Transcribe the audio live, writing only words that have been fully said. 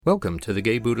Welcome to the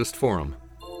Gay Buddhist Forum,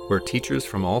 where teachers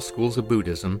from all schools of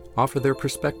Buddhism offer their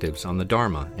perspectives on the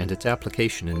Dharma and its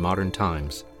application in modern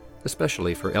times,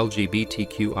 especially for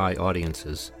LGBTQI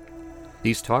audiences.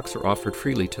 These talks are offered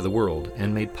freely to the world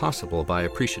and made possible by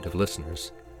appreciative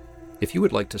listeners. If you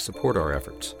would like to support our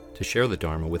efforts to share the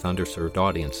Dharma with underserved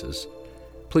audiences,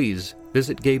 please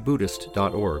visit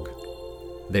gaybuddhist.org.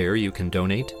 There you can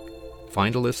donate,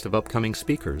 find a list of upcoming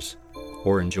speakers,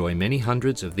 or enjoy many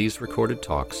hundreds of these recorded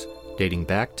talks dating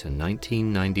back to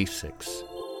 1996.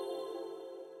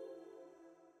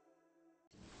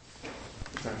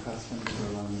 It's our custom to go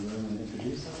around the room and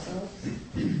introduce ourselves.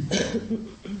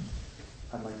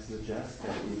 I'd like to suggest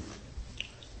that you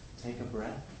take a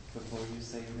breath before you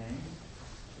say your name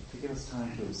to give us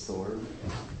time to absorb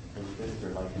a little bit. If you're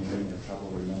like me and you have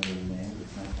trouble remembering names,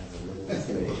 it's nice to have a little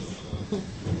space.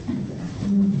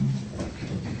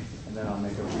 And then I'll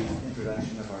make a brief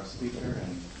introduction of our speaker,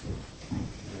 and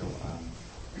we'll have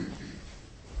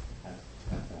that.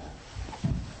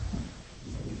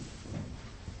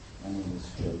 My name is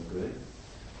Joe Good.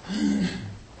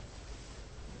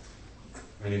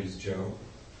 My name is Joe.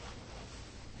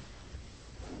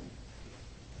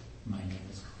 My name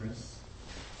is Chris.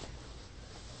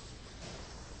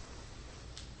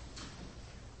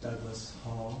 Douglas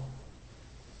Hall.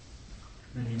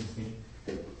 My name is Nick.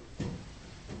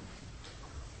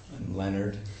 I'm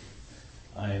Leonard.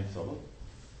 I am Philip.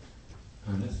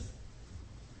 Ernest.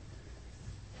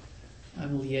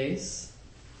 I'm Lies.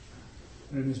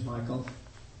 My name is Michael.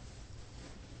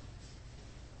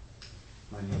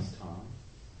 My name is Tom.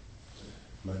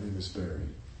 My name is Barry.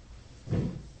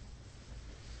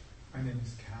 My name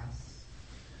is Cass.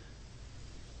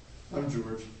 I'm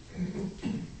George.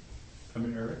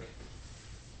 I'm Eric.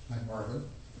 I'm Marvin.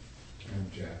 I'm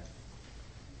Jack.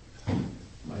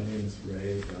 My name is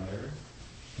Ray Dyer.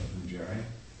 I'm Jerry.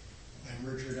 I'm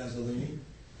Richard Azzolini.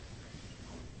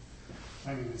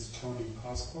 My name is Tony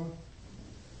Pasqua.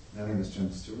 My name is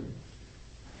Jim Stewart.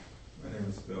 My name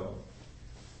is Bill.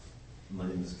 My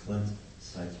name is Clint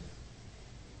Stiker.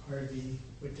 Harvey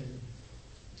Witten.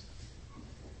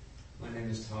 My name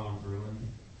is Tom Bruin.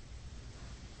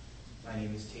 My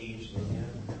name is Tage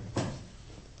Lillian.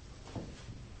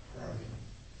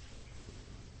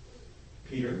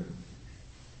 Peter.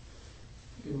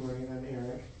 Good morning, I'm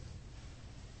Eric.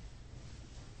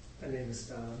 My name is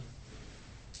Don.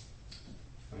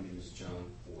 My name is John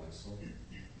Wessel.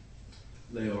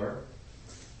 Leor.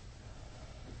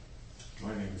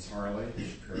 My name is Harley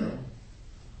Shapiro.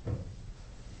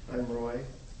 I'm Roy.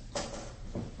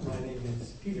 My name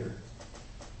is Peter.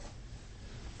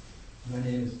 My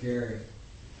name is Gary.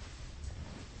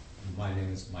 My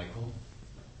name is Michael.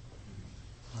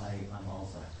 Hi, I'm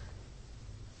Alzheimer.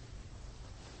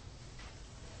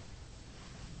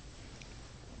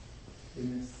 Did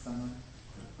you miss someone?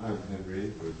 I'm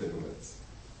Henry Rubinowitz.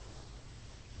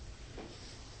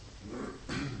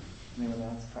 Anyone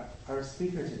else? Our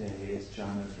speaker today is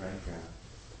Jana Drakka,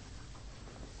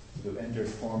 who entered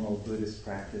formal Buddhist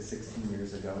practice 16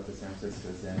 years ago at the San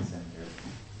Francisco Zen Center,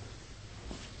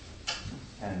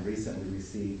 and recently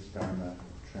received Dharma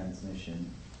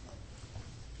transmission.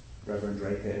 Reverend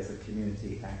Drakka is a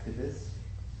community activist,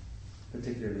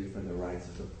 particularly for the rights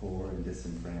of the poor and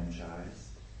disenfranchised,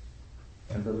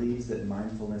 and believes that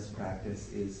mindfulness practice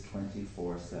is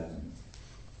 24/7.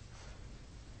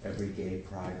 Every Gay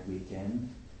Pride weekend,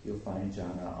 you'll find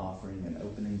Jana offering an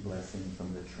opening blessing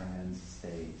from the trans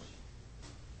stage.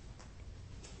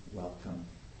 Welcome.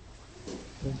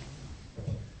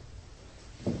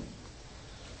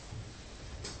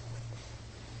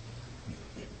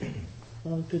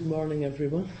 Good morning,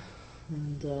 everyone,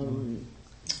 and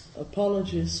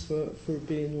apologies for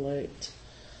being late.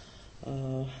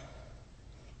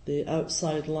 The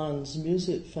Outside Lands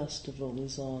Music Festival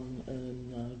is on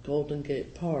in Golden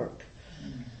Gate Park,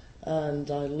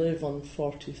 and I live on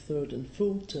 43rd and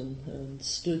Fulton and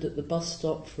stood at the bus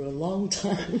stop for a long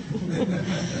time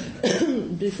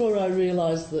before I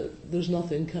realised that there's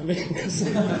nothing coming.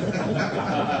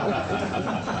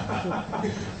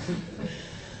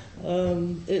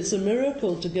 It's a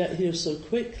miracle to get here so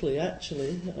quickly,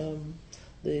 actually.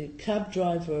 The cab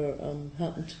driver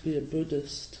happened to be a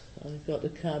Buddhist. I got a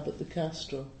cab at the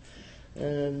Castro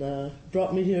and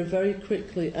brought me here very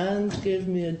quickly and gave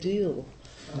me a deal.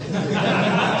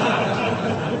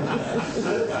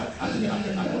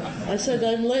 I said,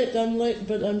 I'm late,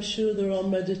 but I'm sure they're all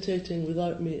meditating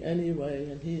without me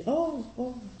anyway. And he, you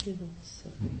know. So.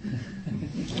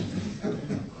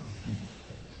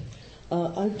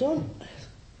 I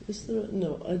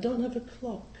don't have a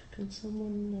clock. Can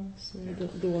someone say I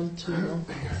don't go on too long?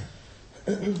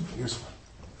 Here's one.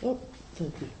 Oh,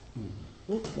 Thank you.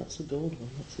 Oh, that's a gold one.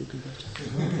 That's even better.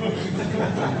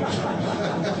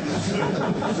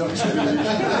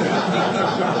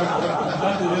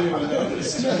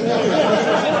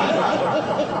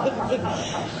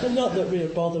 Not that we are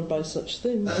bothered by such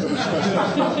things.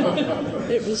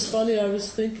 It was funny, I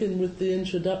was thinking with the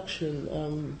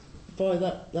introduction, boy,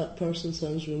 that person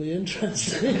sounds really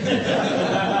interesting.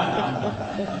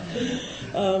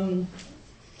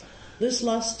 This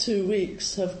last 2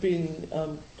 weeks have been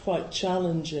quite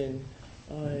challenging.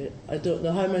 I don't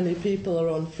know how many people are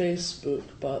on Facebook,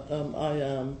 but I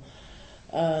am.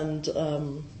 And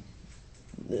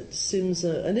it seems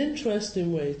an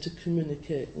interesting way to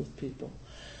communicate with people.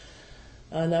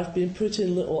 And I've been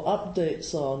putting little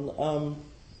updates on.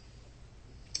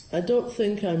 I don't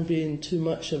think I'm being too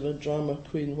much of a drama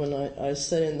queen when I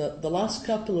say that the last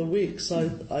couple of weeks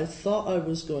I thought I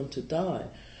was going to die.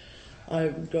 I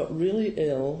got really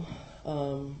ill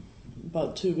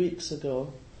about 2 weeks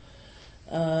ago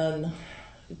and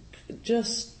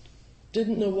just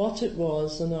didn't know what it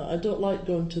was, and I don't like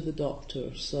going to the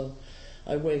doctor, so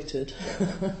I waited.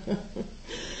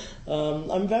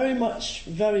 I'm very,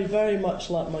 very much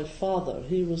like my father.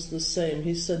 He was the same.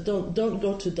 He said, don't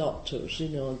go to doctors,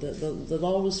 they'll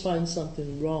always find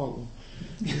something wrong.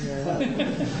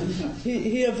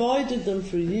 He avoided them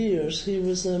for years. He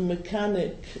was a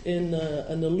mechanic in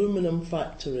an aluminum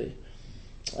factory,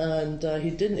 and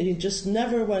he just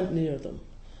never went near them.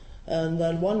 And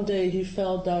then one day he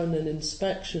fell down an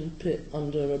inspection pit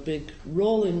under a big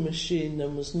rolling machine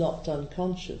and was knocked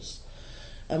unconscious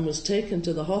and was taken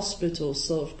to the hospital.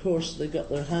 So of course they got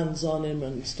their hands on him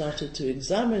and started to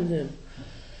examine him.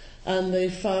 And they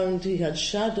found he had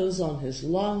shadows on his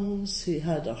lungs, he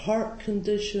had a heart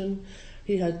condition,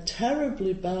 he had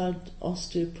terribly bad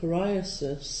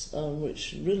osteoporosis,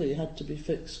 which really had to be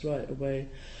fixed right away.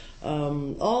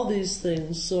 All these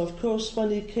things. So of course when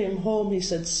he came home he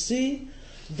said, "See,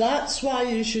 that's why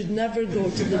you should never go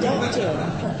to the doctor.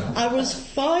 I was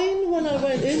fine when I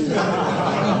went in there.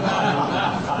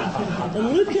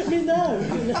 And look at me now."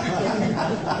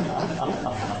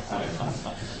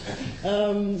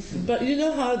 But you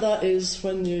know how that is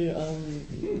when you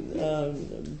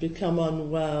become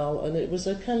unwell, and it was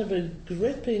a kind of a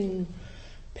gripping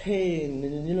pain,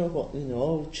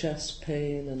 and chest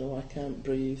pain, and I can't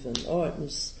breathe, and it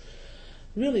was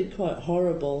really quite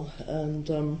horrible. And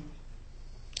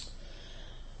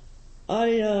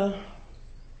I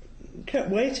kept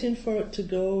waiting for it to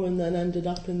go, and then ended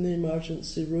up in the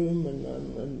emergency room,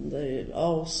 and they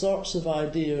all sorts of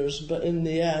ideas, but in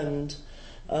the end,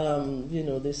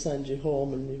 they send you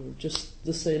home, and you were just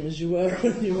the same as you were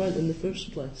when you went in the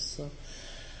first place. So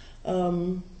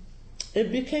it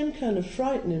became kind of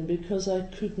frightening because I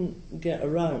couldn't get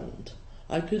around.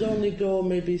 I could only go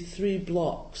maybe 3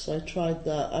 blocks. I tried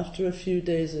that. After a few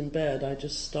days in bed, I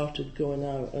just started going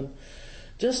out, and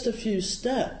just a few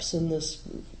steps, and this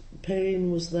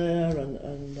pain was there,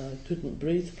 and I couldn't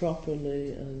breathe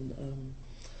properly, and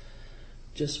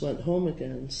just went home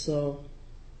again. So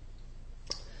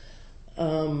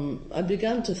I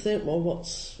began to think, well,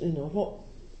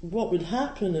 what would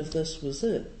happen if this was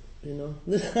it?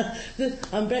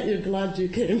 I bet you're glad you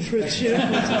came for a cheer.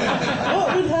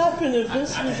 What would happen if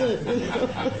this was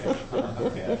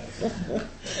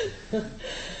it?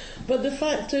 But the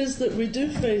fact is that we do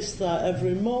face that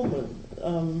every moment.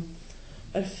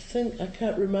 I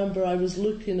can't remember, I was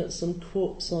looking at some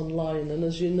quotes online, and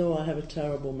as you know, I have a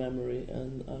terrible memory,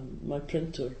 and my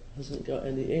printer hasn't got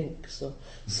any ink, so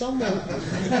someone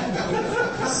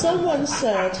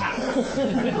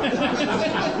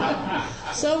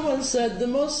said the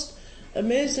most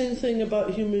amazing thing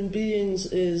about human beings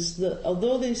is that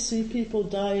although they see people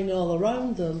dying all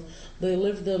around them, they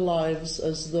live their lives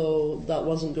as though that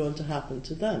wasn't going to happen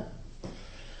to them.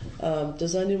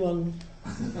 Does anyone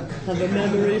have a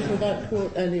memory for that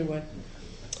quote? Anyway.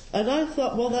 And I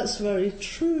thought, well, that's very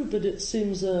true, but it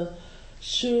seems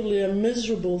surely a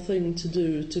miserable thing to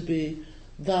do, to be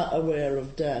that aware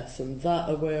of death and that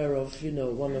aware of,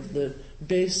 one of the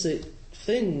basic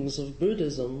things of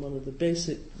Buddhism, one of the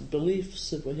basic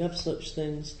beliefs, if we have such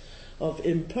things, of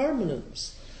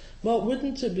impermanence. Well,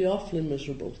 wouldn't it be awfully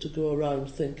miserable to go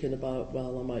around thinking about,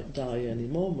 well, I might die any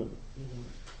moment?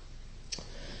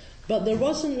 But there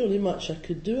wasn't really much I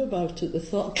could do about it. The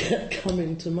thought kept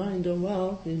coming to mind, oh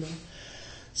well,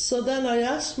 So then I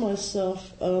asked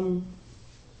myself,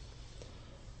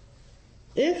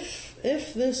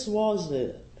 if this was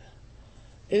it,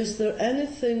 is there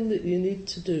anything that you need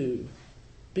to do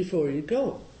before you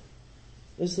go?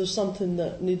 Is there something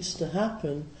that needs to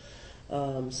happen,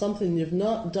 something you've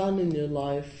not done in your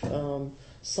life,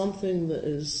 something that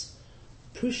is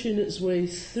pushing its way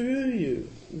through you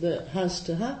that has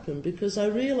to happen, because I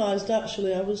realised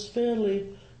actually I was fairly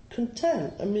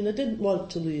content. I mean, I didn't want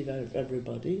to leave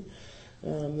everybody.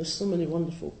 There's so many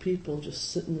wonderful people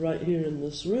just sitting right here in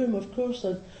this room. Of course,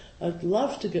 I'd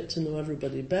love to get to know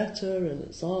everybody better, and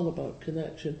it's all about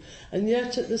connection. And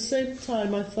yet, at the same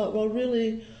time, I thought, well,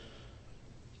 really,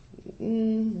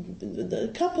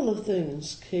 a couple of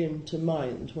things came to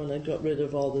mind when I got rid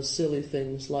of all the silly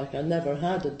things, like I never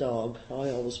had a dog. I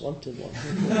always wanted one.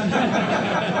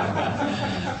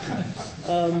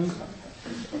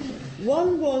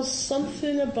 One was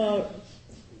something about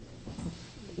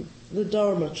the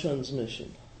Dharma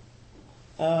transmission.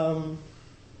 And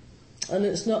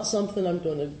it's not something I'm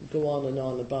going to go on and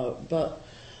on about, but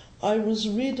I was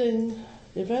reading,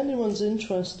 if anyone's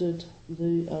interested,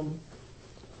 the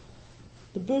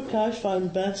book I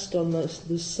find best on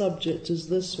this subject is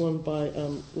this one by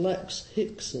Lex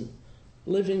Hickson,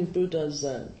 Living Buddha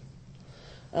Zen.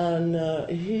 And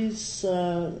he's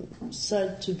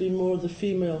said to be more the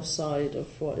female side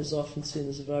of what is often seen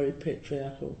as a very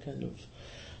patriarchal kind of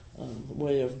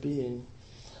way of being.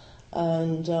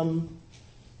 And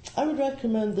I would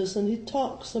recommend this, and he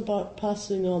talks about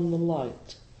passing on the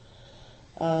light.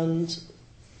 And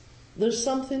there's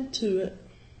something to it.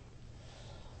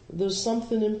 There's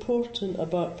something important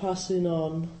about passing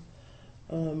on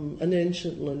an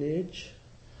ancient lineage.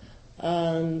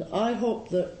 And I hope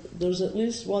that there's at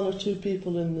least one or two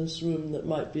people in this room that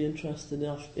might be interested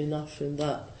enough in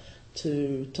that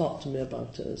to talk to me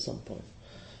about it at some point.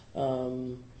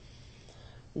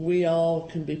 We all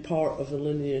can be part of a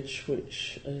lineage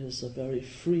which is a very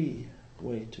free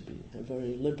way to be, a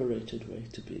very liberated way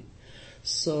to be.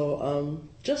 So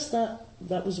just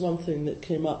that was one thing that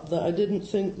came up, that I didn't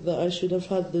think that I should have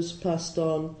had this passed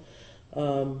on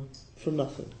for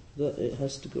nothing, that it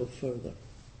has to go further.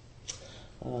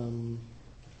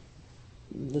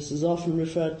 This is often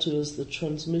referred to as the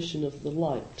transmission of the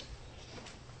light.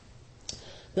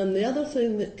 Then the other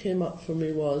thing that came up for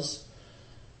me was,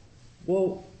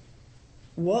 well,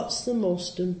 what's the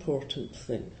most important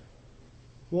thing?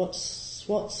 What's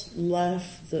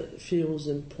left that feels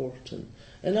important?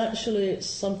 And actually it's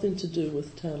something to do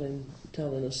with telling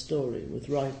a story, with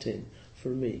writing, for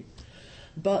me.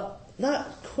 But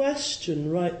that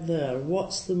question right there,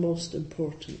 what's the most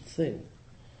important thing?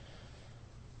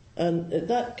 And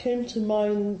that came to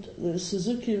mind,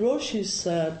 Suzuki Roshi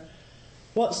said,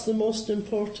 what's the most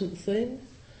important thing?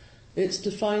 It's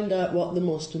to find out what the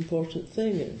most important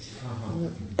thing is.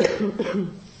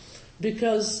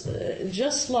 Because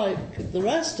just like the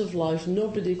rest of life,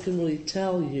 nobody can really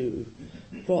tell you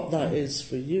what that is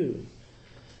for you.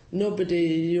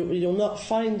 You'll not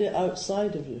find it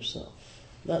outside of yourself.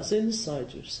 That's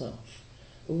inside yourself.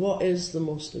 What is the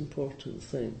most important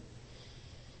thing?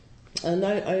 And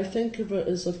I think of it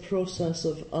as a process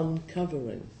of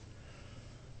uncovering.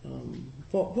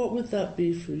 What would that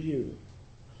be for you?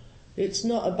 It's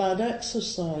not a bad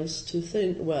exercise to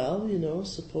think, well,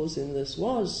 supposing this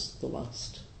was the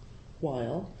last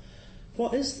while,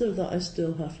 what is there that I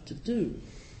still have to do?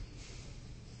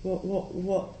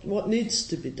 What needs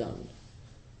to be done?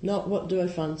 Not what do I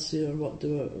fancy or what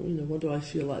do I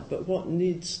feel like, but what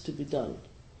needs to be done?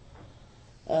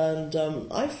 And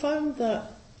I found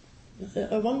that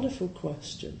a wonderful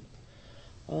question.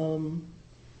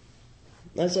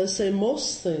 As I say,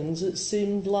 most things, it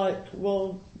seemed like,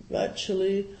 well,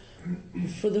 actually,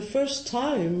 for the first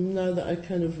time, now that I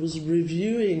kind of was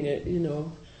reviewing it,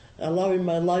 allowing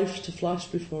my life to flash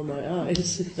before my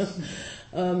eyes,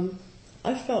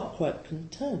 I felt quite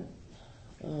content.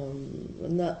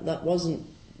 And that wasn't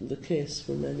the case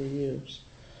for many years.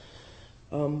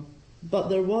 But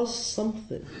there was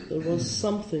something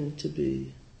to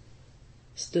be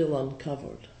still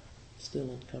uncovered.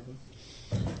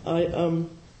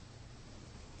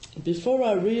 Before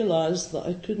I realised that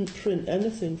I couldn't print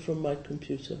anything from my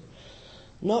computer,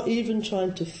 not even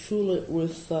trying to fool it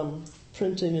with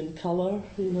printing in colour,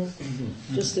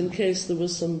 just in case there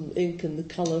was some ink in the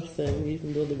colour thing,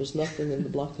 even though there was nothing in the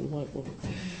black and white one.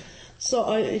 So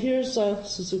here's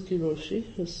Suzuki Roshi,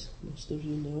 as most of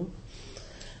you know.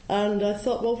 And I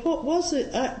thought, well, what was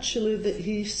it actually that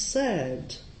he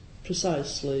said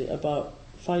precisely about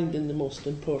finding the most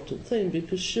important thing?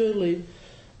 Because surely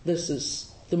this is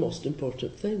the most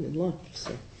important thing in life.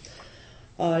 So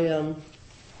I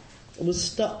was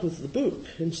stuck with the book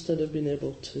instead of being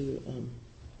able to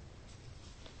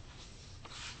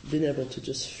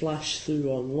just flash through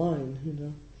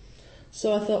online,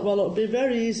 So I thought, well, it'll be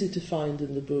very easy to find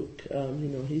in the book.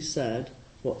 He said,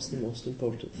 what's the most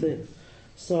important thing?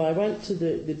 So I went to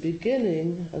the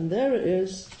beginning, and there it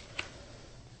is.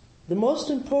 The most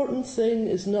important thing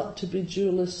is not to be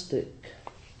dualistic.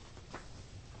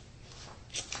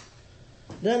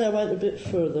 Then I went a bit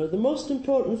further. The most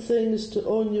important thing is to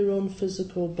own your own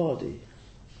physical body.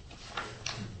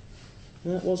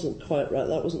 That wasn't quite right.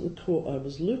 That wasn't the quote I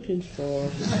was looking for.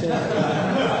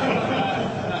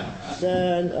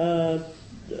 Then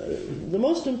the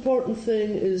most important thing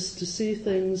is to see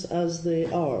things as they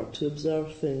are, to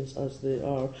observe things as they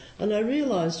are. And I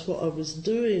realised what I was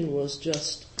doing was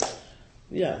just,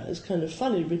 it's kind of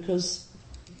funny because,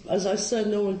 as I said,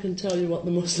 no one can tell you what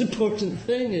the most important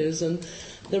thing is. And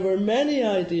there were many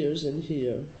ideas in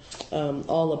here,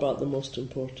 all about the most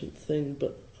important thing.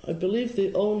 But I believe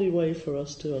the only way for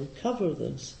us to uncover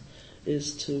this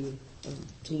is to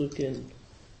look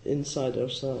inside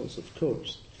ourselves, of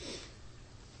course.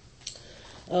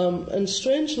 And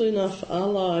strangely enough,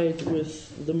 allied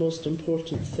with the most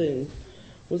important thing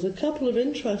was a couple of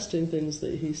interesting things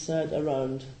that he said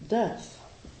around death.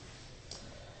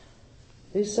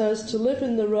 He says, to live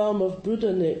in the realm of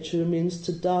Buddha nature means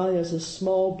to die as a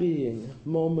small being,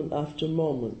 moment after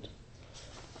moment.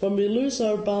 When we lose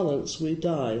our balance, we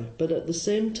die, but at the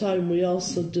same time we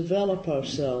also develop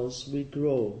ourselves, we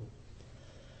grow.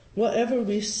 Whatever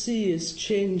we see is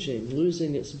changing,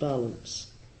 losing its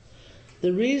balance.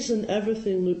 The reason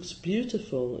everything looks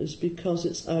beautiful is because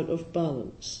it's out of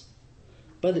balance,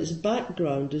 but its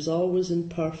background is always in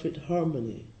perfect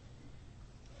harmony.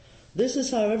 This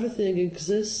is how everything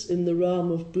exists in the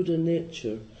realm of Buddha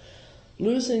nature,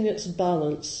 losing its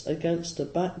balance against a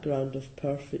background of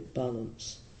perfect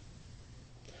balance.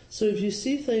 So if you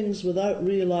see things without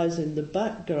realizing the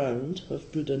background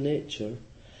of Buddha nature,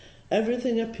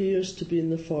 everything appears to be in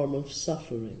the form of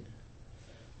suffering.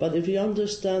 But if you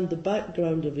understand the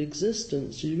background of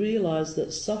existence, you realize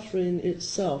that suffering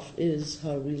itself is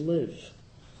how we live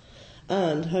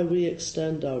and how we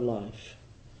extend our life.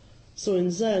 So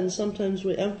in Zen, sometimes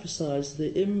we emphasize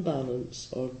the imbalance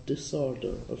or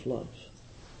disorder of life.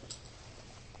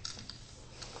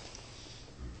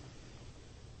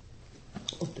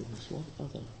 Oh, there was one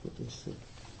other. Let me see.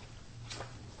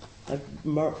 I've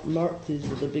marked these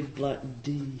with a big black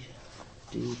D.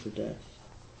 D for death.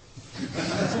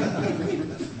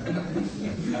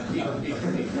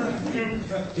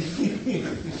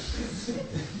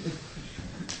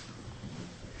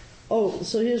 Oh,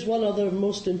 so here's one other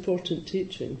most important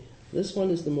teaching. This one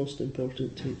is the most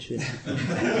important teaching.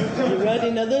 You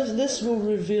ready? Now this will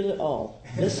reveal it all.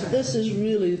 This is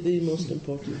really the most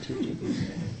important teaching.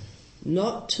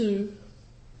 Not two,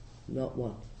 not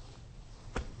one.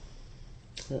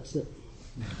 That's it.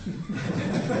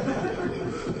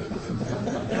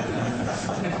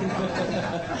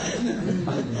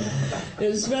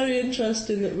 It's very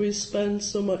interesting that we spend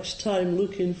so much time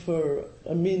looking for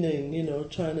a meaning,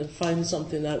 trying to find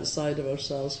something outside of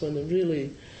ourselves when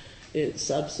really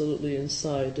it's absolutely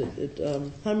inside.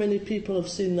 How many people have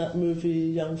seen that movie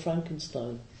Young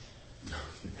Frankenstein?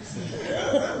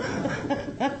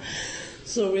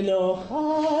 So we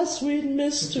know, sweet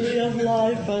mystery of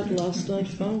life, at last I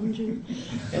found you.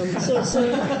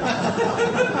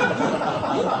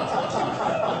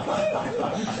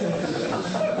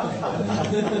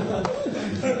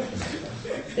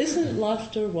 Isn't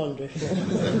laughter wonderful?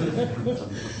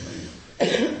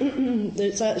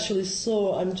 It's actually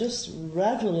so, I'm just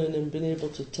reveling in being able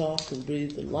to talk and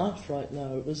breathe and laugh right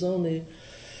now. It was only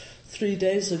 3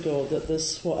 days ago that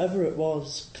this, whatever it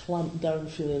was, clamped down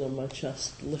feeling on my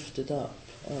chest lifted up.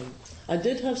 I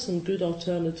did have some good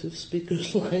alternative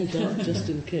speakers lined up just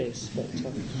in case, but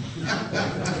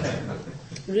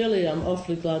really I'm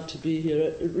awfully glad to be here.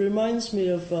 It reminds me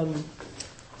of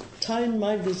Time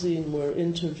magazine were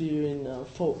interviewing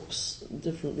folks,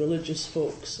 different religious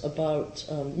folks, about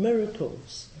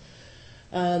miracles.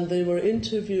 And they were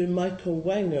interviewing Michael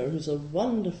Wenger, who's a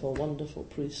wonderful, wonderful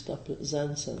priest up at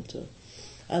Zen Center.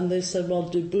 And they said, well,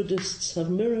 do Buddhists have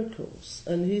miracles?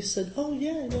 And he said, oh,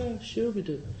 yeah, sure we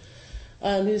do.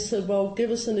 And he said, well, give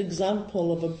us an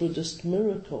example of a Buddhist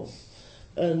miracle.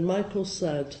 And Michael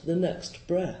said, the next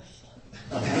breath.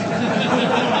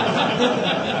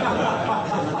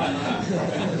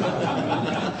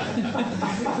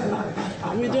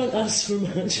 We don't ask for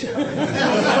much.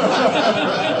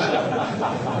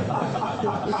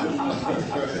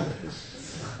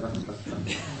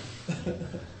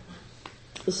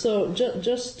 So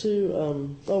just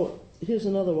to here's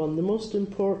another one. The most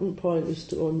important point is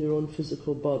to own your own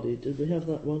physical body. Did we have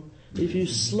that one? If you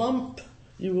slump,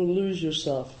 you will lose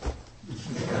yourself. I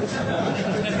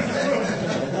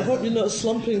hope you're not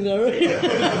slumping there.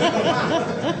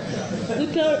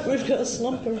 Look out, we've got a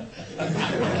slumper.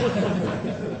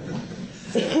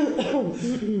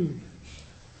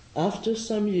 After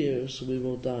some years we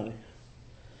will die.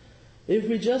 If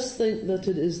we just think that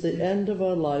it is the end of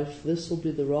our life, this will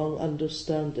be the wrong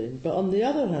understanding. But on the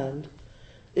other hand,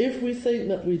 if we think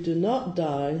that we do not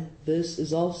die, this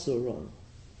is also wrong.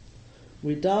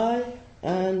 We die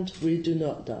and we do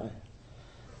not die.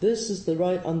 This is the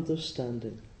right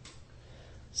understanding.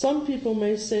 Some people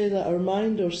may say that our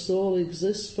mind or soul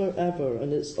exists forever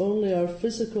and it's only our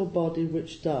physical body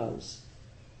which dies.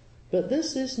 But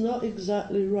this is not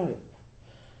exactly right,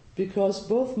 because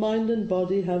both mind and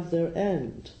body have their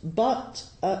end. But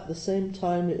at the same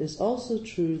time, it is also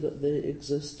true that they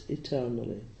exist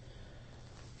eternally.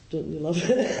 Don't you love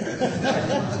it?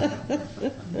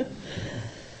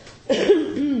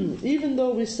 Even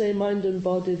though we say mind and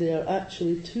body, they are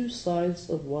actually two sides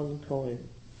of one coin.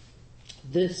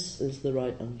 This is the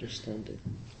right understanding.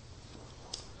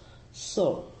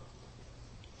 So,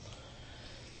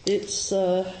 it's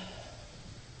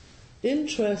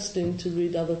interesting to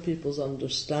read other people's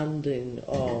understanding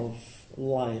of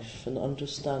life and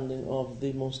understanding of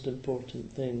the most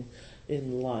important thing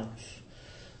in life.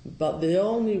 But the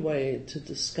only way to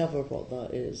discover what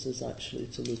that is actually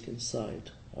to look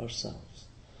inside ourselves.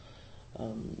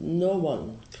 No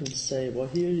one can say, well,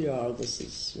 here you are, this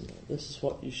is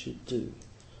what you should do.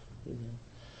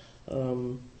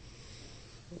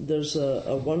 There's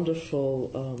a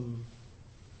wonderful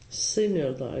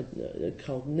singer that I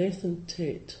called Nathan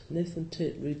Tate. Nathan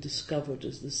Tate rediscovered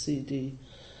as the CD,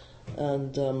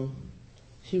 and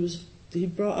he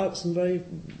brought out some very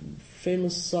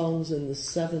famous songs in the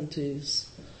 70s,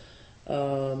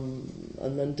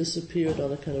 and then disappeared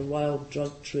on a kind of wild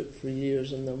drug trip for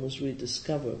years, and then was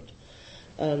rediscovered.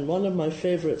 And one of my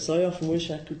favourites, I often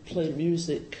wish I could play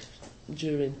music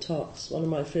during talks. One of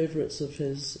my favourites of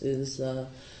his is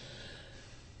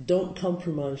 "Don't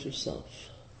Compromise Yourself."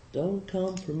 Don't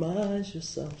compromise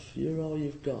yourself, you're all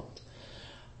you've got.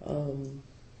 And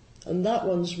that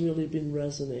one's really been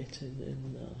resonating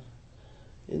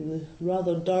in the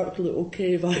rather dark little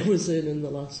cave I was in the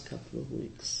last couple of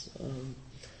weeks.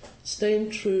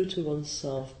 Staying true to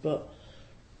oneself, but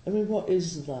I mean, what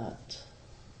is that?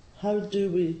 How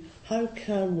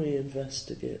can we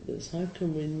investigate this? How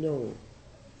can we know?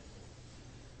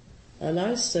 And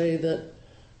I say that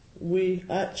we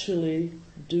actually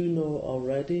do know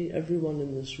already. Everyone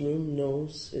in this room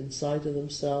knows inside of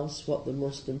themselves what the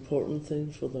most important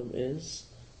thing for them is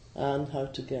and how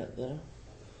to get there.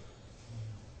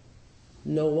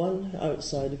 No one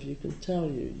outside of you can tell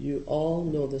you. You all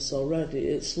know this already.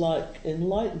 It's like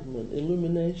enlightenment,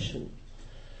 illumination.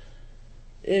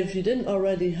 If you didn't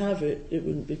already have it, it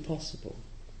wouldn't be possible.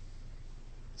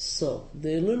 So,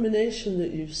 the illumination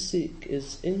that you seek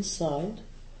is inside,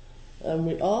 and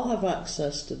we all have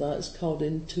access to that. It's called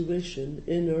intuition,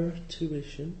 inner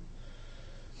tuition.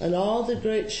 And all the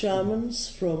great shamans,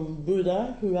 from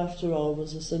Buddha, who after all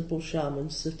was a simple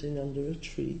shaman sitting under a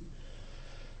tree,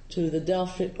 to the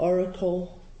Delphic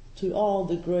oracle, to all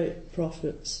the great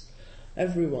prophets,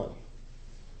 everyone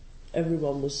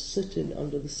was sitting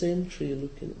under the same tree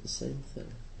looking at the same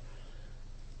thing.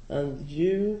 And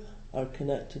you are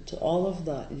connected to all of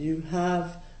that. You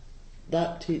have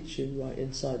that teaching right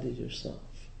inside of yourself.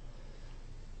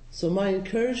 So my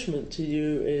encouragement to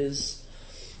you is,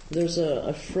 there's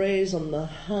a phrase on the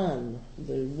han,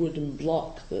 the wooden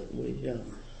block that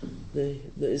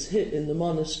that is hit in the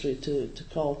monastery to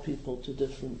call people to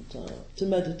different to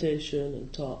meditation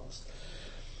and talks,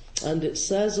 and it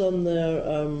says on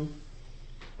there,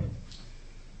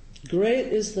 great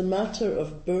is the matter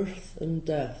of birth and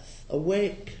death.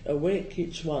 Awake, awake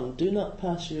each one. Do not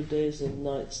pass your days and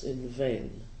nights in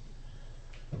vain.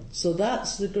 So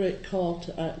that's the great call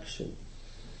to action.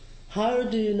 How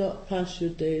do you not pass your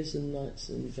days and nights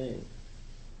in vain?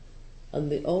 And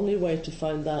the only way to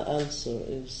find that answer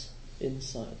is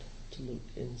inside, to look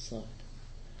inside.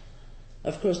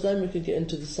 Of course, then we could get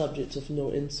into the subject of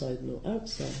no inside, no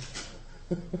outside.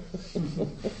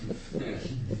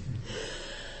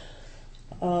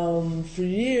 For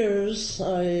years,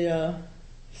 I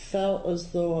felt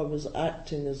as though I was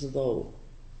acting as though.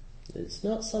 It's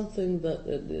not something that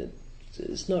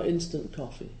it's not instant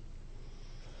coffee.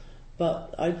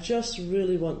 But I just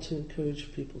really want to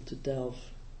encourage people to delve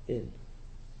in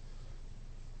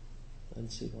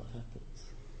and see what happens.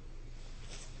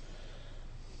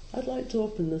 I'd like to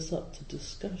open this up to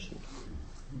discussion,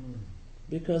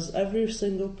 because every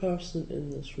single person in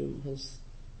this room has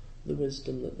the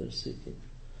wisdom that they're seeking.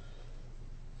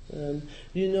 And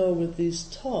with these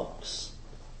talks,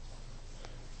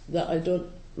 that I don't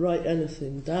write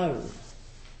anything down.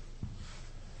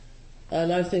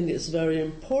 And I think it's very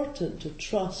important to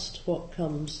trust what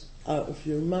comes out of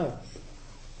your mouth.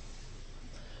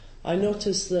 I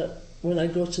notice that when I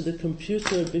go to the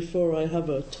computer before I have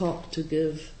a talk to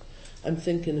give, I'm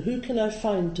thinking, who can I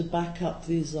find to back up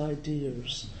these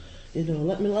ideas?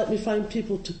 Let me find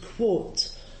people to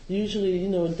quote. Usually,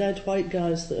 dead white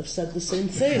guys that have said the same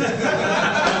thing.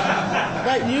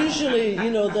 That usually,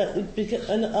 and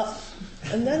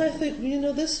then I think,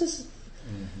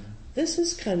 this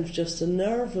is kind of just a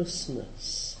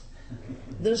nervousness.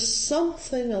 There's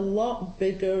something a lot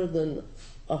bigger than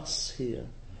us here.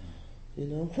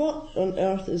 What on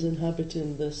earth is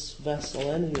inhabiting this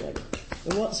vessel anyway?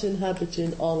 And what's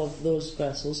inhabiting all of those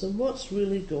vessels? And what's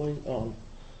really going on?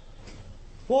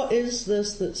 What is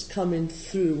this that's coming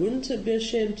through? Wouldn't it be a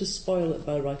shame to spoil it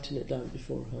by writing it down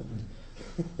beforehand?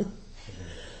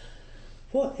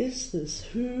 What is this?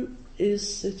 Who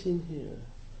is sitting here?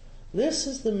 This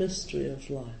is the mystery of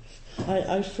life.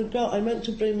 I forgot, I meant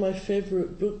to bring my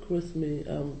favourite book with me.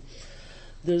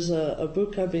 There's a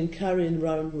book I've been carrying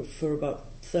around for about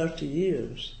 30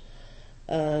 years,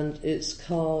 and it's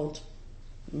called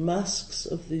Masks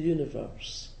of the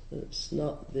Universe. It's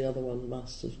not the other one,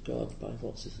 Masks of God, by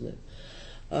what's his name.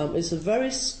 It's a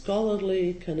very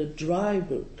scholarly, kind of dry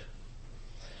book.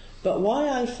 But why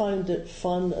I find it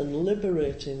fun and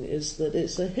liberating is that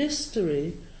it's a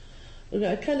history,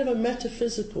 a kind of a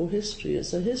metaphysical history.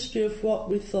 It's a history of what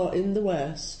we thought in the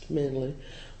West, mainly,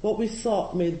 what we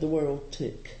thought made the world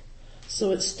tick.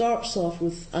 So it starts off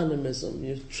with animism.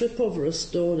 You trip over a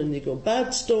stone and you go,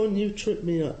 bad stone, you trip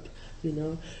me up.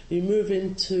 You move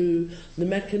into the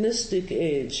mechanistic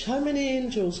age. How many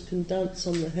angels can dance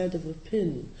on the head of a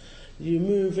pin? You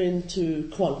move into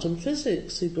quantum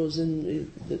physics. He goes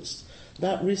in, it's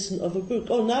that recent of a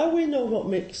book. Oh, now we know what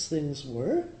makes things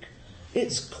work.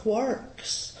 It's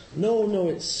quarks. No,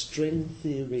 it's string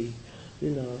theory,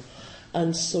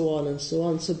 and so on and so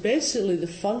on. So basically the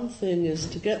fun thing is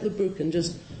to get the book and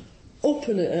just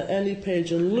open it at any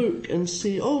page and look and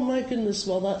see, oh my goodness,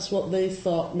 well that's what they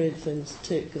thought made things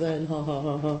tick then, ha ha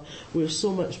ha ha. We're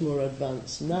so much more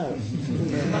advanced now.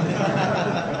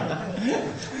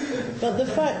 But the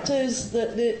fact is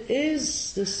that it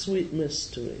is the sweet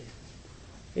mystery.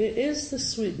 It is the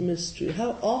sweet mystery.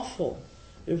 How awful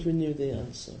if we knew the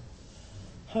answer.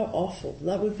 How awful.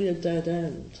 That would be a dead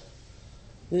end.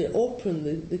 The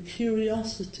open, the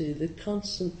curiosity, the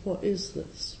constant, what is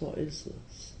this? What is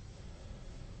this?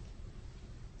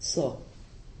 So,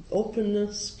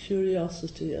 openness,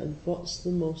 curiosity, and what's the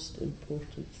most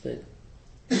important thing?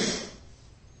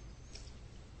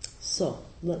 So,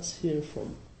 let's hear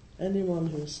from anyone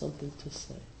who has something to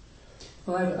say.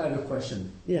 Well, I have a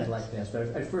question Yes. I'd like to ask,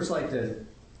 but I'd first like to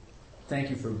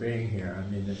thank you for being here. I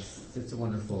mean, it's a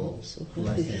wonderful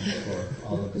blessing for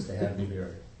all of us to have you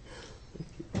here.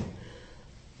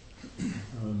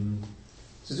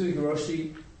 Suzuki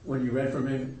Roshi, when you read from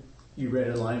him, you read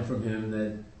a line from him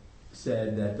that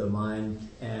said that the mind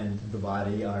and the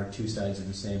body are two sides of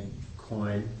the same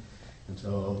coin. And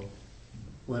so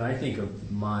when I think of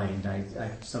mind,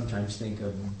 I sometimes think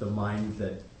of the mind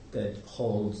that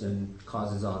holds and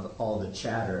causes all the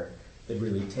chatter that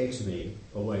really takes me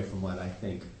away from what I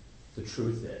think the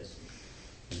truth is.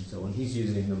 And so when he's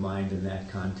using the mind in that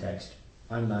context,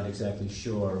 I'm not exactly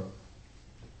sure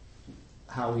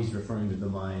how he's referring to the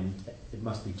mind. It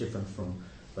must be different from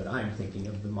what I'm thinking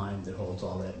of the mind that holds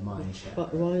all that mind chatter.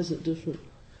 But why is it different?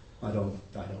 I don't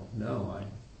know.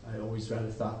 I always rather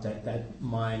thought that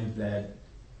mind that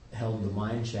held the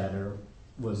mind chatter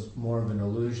was more of an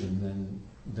illusion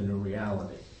than a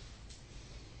reality.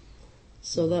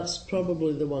 So that's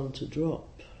probably the one to drop.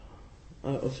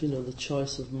 Out of, the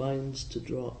choice of minds to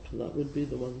drop, that would be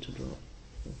the one to drop.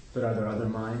 But are there other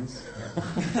minds?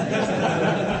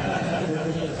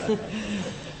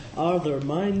 Are there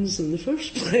minds in the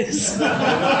first place?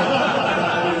 Well,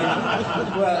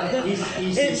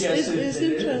 it's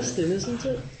interesting, isn't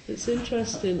it? It's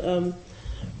interesting.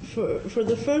 For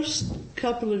the first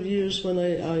couple of years when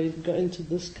I got into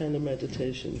this kind of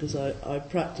meditation, because I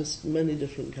practiced many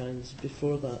different kinds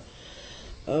before that,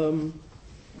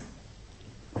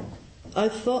 I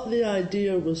thought the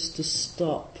idea was to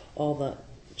stop all that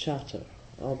chatter,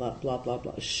 all that blah blah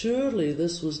blah. Surely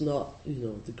this was not,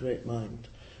 the great mind.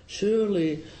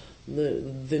 Surely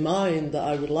the mind that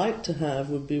I would like to have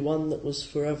would be one that was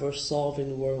forever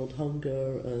solving world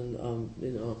hunger and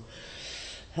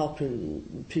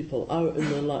helping people out in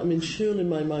their life. I mean, surely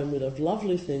my mind would have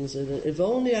lovely things in it. If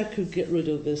only I could get rid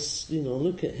of this,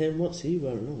 look at him, what's he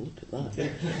wearing? Oh, look at that.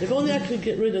 If only I could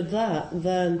get rid of that,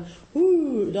 then,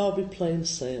 it'd all be plain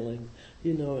sailing.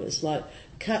 It's like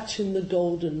catching the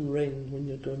golden ring when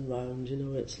you're going round.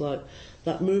 It's like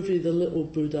that movie, The Little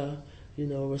Buddha.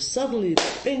 where suddenly,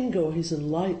 bingo, he's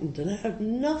enlightened,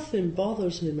 and nothing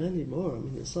bothers him anymore. I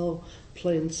mean, it's all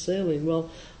plain sailing. Well,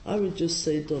 I would just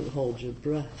say, don't hold your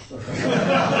breath.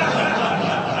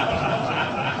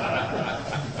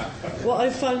 What I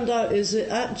found out is it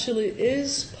actually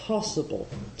is possible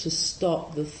to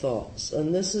stop the thoughts,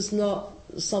 and this is not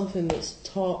something that's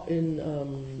taught in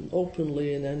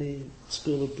openly in any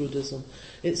school of Buddhism.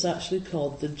 It's actually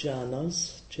called the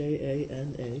jhanas,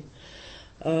 Jana.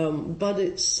 But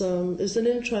it's an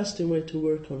interesting way to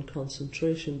work on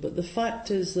concentration. But the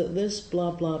fact is that this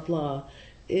blah blah blah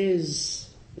is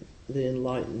the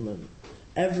enlightenment.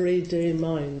 Everyday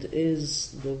mind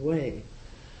is the way.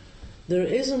 There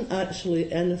isn't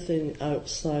actually anything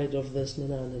outside of this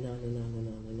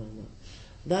na-na-na-na-na-na-na-na-na.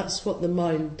 That's what the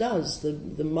mind does.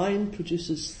 The mind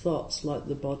produces thoughts like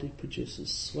the body produces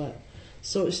sweat.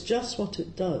 So it's just what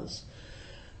it does.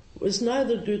 It's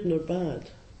neither good nor bad.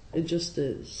 It just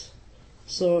is.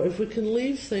 So if we can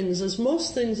leave things, as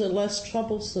most things are less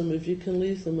troublesome if you can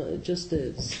leave them, it just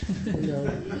is.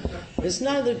 It's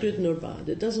neither good nor bad.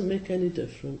 It doesn't make any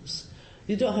difference.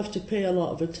 You don't have to pay a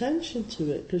lot of attention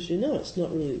to it because it's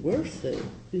not really worth it.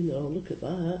 Look at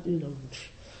that.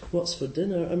 What's for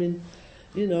dinner? I mean,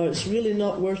 it's really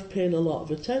not worth paying a lot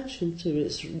of attention to.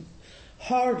 It's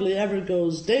hardly ever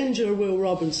goes, danger, Will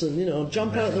Robinson,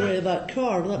 jump out of the way of that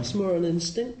car. That's more an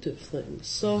instinctive thing.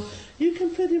 So you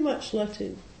can pretty much let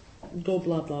it go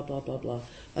blah, blah, blah, blah, blah,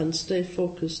 and stay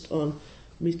focused on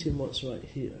meeting what's right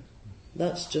here.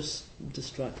 That's just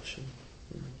distraction.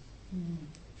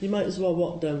 You might as well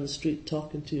walk down the street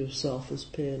talking to yourself as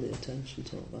pay any attention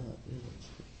to all that.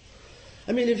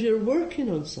 I mean, if you're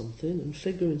working on something and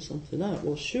figuring something out,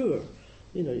 well, sure,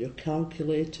 you're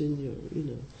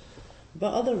calculating,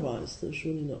 but otherwise there's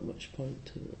really not much point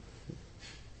to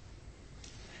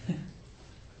it.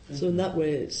 So in that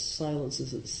way it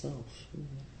silences itself.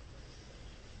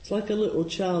 It's like a little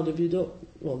child, if you don't...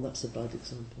 Well, that's a bad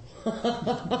example.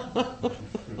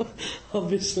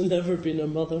 Obviously never been a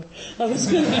mother. I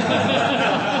was going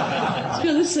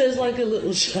to say it's like a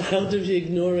little child, if you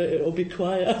ignore it, it'll be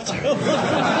quiet after a while.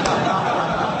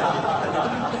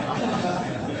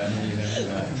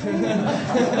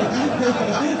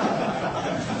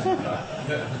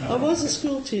 I was a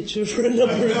school teacher for a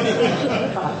number of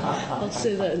years. I'll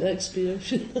say that in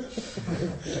expiation.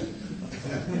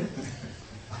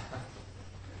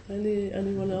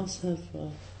 Anyone else have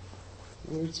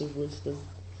words of wisdom?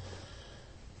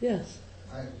 Yes.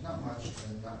 Not much,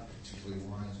 and not particularly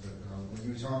wise, but when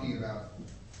you were talking about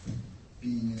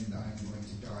being in the I'm going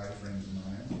to die frame of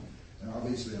mind, and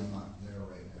obviously I'm not there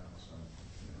right now, so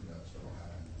who knows what will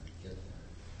happen when I get there.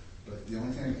 But the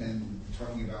only thing, and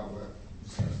talking about what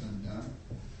stuff's done,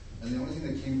 and the only thing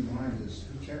that came to mind is,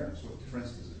 who cares? What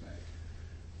difference does it make?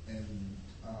 And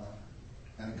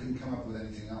I couldn't come up with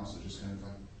anything else. It just kind of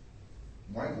like,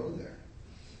 why go there?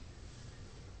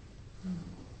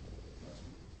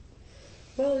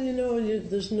 Well,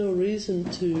 there's no reason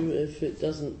to if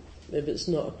it's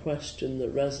not a question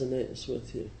that resonates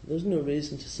with you. There's no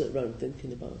reason to sit around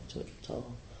thinking about it at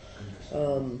all.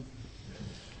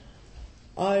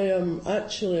 I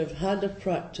actually have had a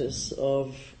practice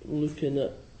of looking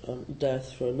at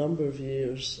death for a number of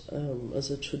years. As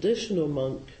a traditional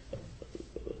monk,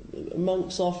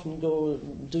 monks often go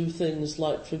and do things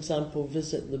like, for example,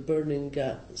 visit the burning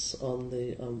ghats on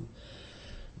the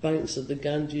banks of the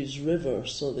Ganges River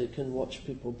so they can watch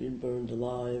people being burned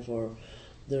alive, or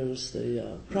there's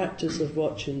the practice of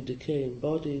watching decaying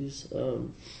bodies. I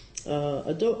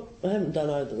haven't done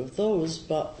either of those,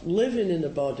 but living in a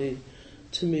body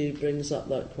to me brings up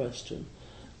that question,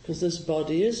 because this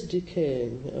body is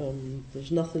decaying.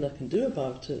 There's nothing I can do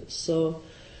about it. So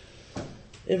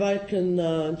if I can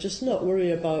just not worry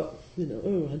about, I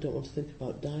don't want to think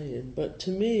about dying, but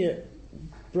to me it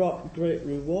brought great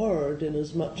reward in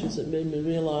as much as it made me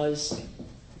realise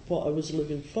what I was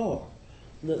living for,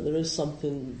 that there is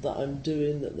something that I'm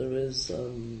doing, that there is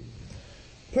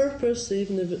purpose,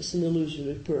 even if it's an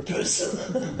illusory purpose.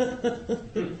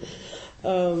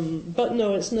 But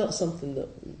no, it's not something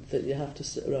that you have to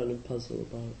sit around and puzzle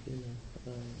about,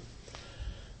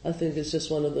 I think it's just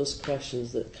one of those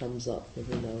questions that comes up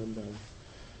every now and then.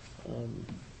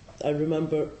 I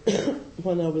remember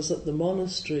when I was at the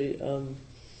monastery,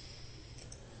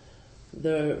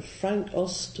 Frank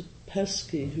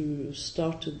Ostapeski, who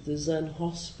started the Zen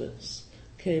Hospice,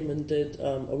 came and did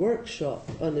a workshop,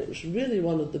 and it was really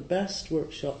one of the best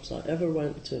workshops I ever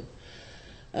went to.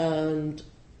 And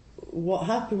what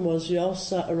happened was you all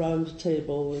sat around a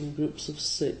table in groups of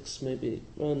 6 maybe,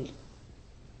 and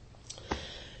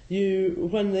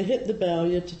when they hit the bell,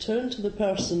 you had to turn to the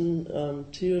person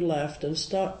to your left and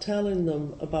start telling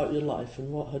them about your life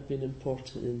and what had been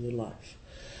important in your life.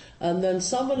 And then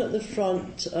someone at the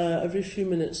front every few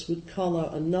minutes would call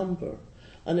out a number.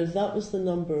 And if that was the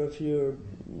number of your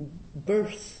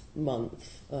birth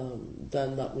month,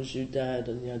 then that was you dead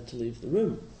and you had to leave the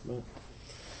room. Right?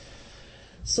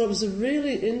 So it was a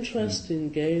really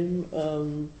interesting game.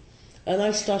 And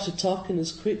I started talking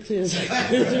as quickly as I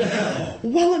could.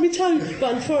 Well, let me tell you.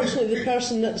 But unfortunately, the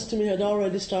person next to me had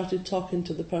already started talking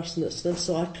to the person that's there,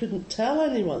 so I couldn't tell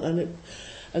anyone. And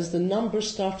as the numbers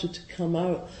started to come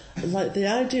out, like the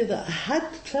idea that I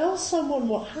had to tell someone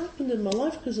what happened in my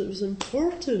life because it was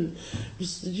important. It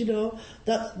was,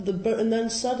 and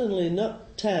then suddenly,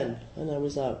 not 10, and I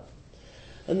was out.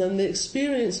 And then the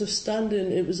experience of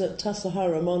standing, it was at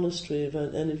Tassajara Monastery, if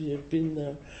any of you have been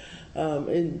there.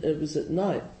 It was at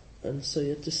night, and so you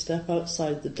had to step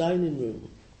outside the dining room,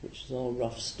 which is all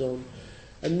rough stone,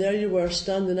 and there you were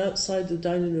standing outside the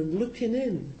dining room looking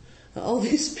in at all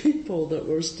these people that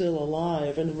were still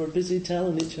alive and were busy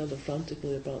telling each other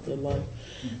frantically about their life.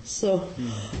 So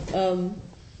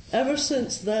ever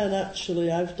since then, actually,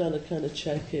 I've done a kind of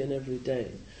check-in every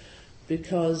day,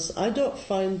 because I don't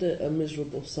find it a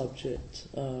miserable subject.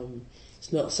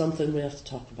 It's not something we have to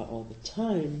talk about all the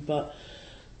time, but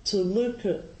to look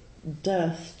at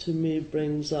death, to me,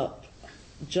 brings up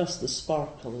just the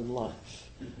sparkle in life.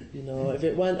 If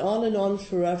it went on and on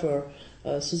forever,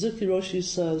 Suzuki Roshi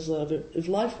says, if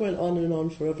life went on and on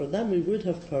forever, then we would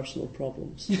have personal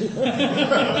problems. So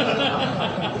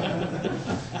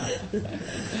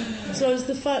it's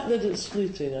the fact that it's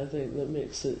fleeting, I think, that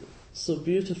makes it so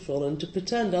beautiful, and to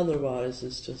pretend otherwise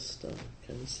is just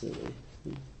kind of silly.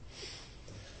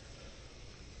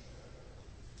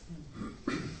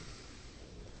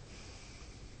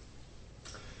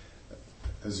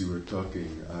 As you were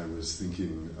talking, I was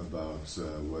thinking about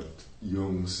what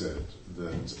Jung said,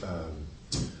 that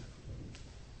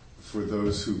for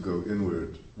those who go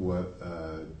inward,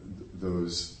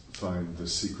 those find the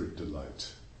secret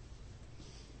delight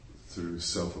through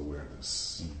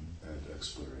self-awareness and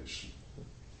exploration.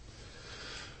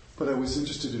 But I was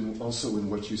interested also in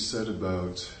what you said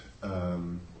about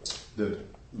that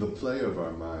the play of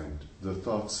our mind, the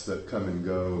thoughts that come and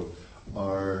go,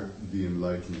 are the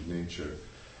enlightened nature.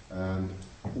 And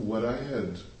what I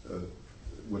had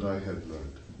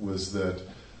learned was that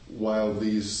while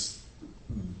this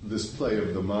play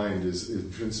of the mind is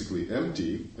intrinsically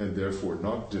empty and therefore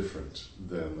not different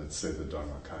than, let's say, the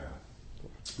Dharmakaya,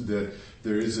 that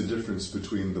there is a difference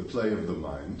between the play of the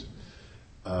mind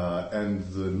and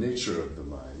the nature of the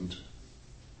mind,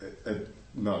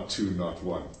 not two, not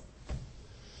one.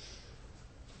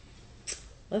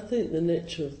 I think the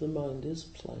nature of the mind is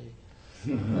play.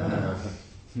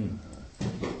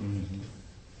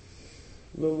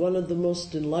 Well, one of the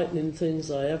most enlightening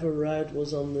things I ever read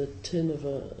was on the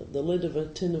lid of a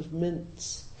tin of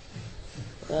mints,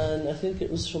 and I think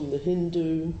it was from the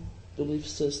Hindu belief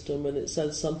system, and it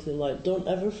said something like, "Don't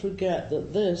ever forget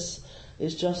that this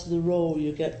is just the role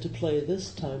you get to play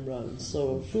this time round.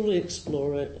 So fully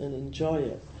explore it and enjoy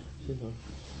it."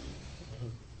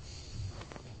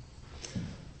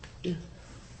 Yeah.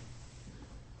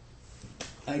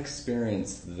 I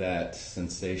experienced that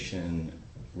sensation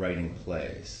writing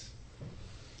plays.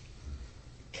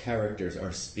 Characters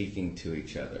are speaking to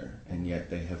each other, and yet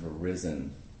they have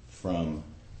arisen from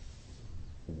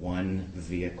one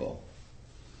vehicle.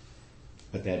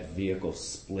 But that vehicle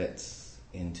splits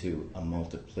into a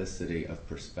multiplicity of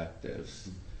perspectives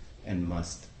and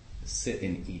must sit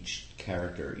in each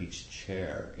character, each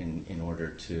chair, in order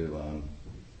to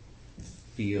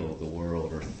feel the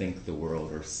world or think the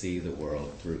world or see the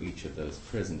world through each of those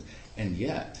prisms. And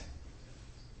yet,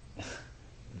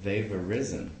 they've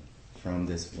arisen from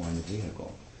this one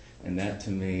vehicle. And that,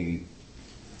 to me,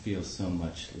 feels so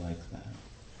much like that.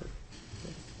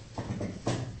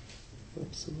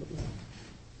 Absolutely.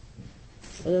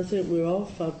 And I think we're all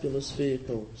fabulous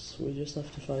vehicles. We just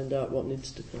have to find out what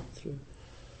needs to come through.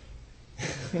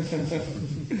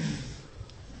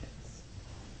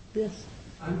 Yes?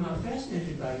 I'm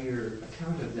fascinated by your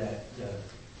account of that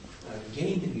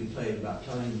game that you played about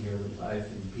telling your life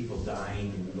and people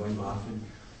dying and going off. And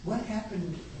what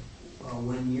happened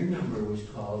when your number was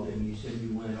called and you said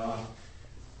you went off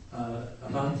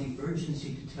about the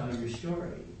urgency to tell your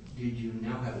story? Did you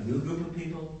now have a new group of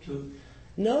people to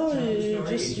No, tell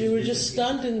the story? you were just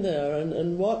standing there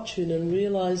and watching and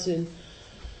realising,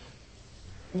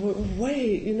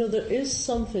 wait, there is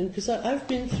something, because I've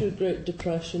been through Great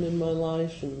Depression in my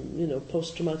life and,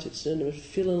 post-traumatic syndrome,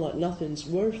 feeling like nothing's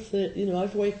worth it.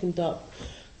 I've wakened up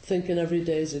thinking every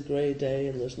day is a grey day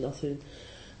and there's nothing.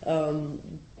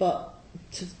 But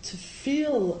to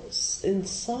feel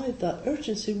inside that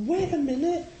urgency, wait a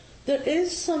minute, there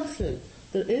is something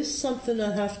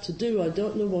I have to do. I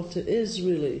don't know what it is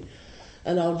really,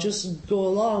 and I'll just go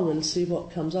along and see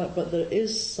what comes out, but there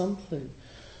is something.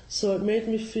 So it made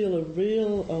me feel a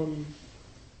real,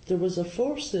 there was a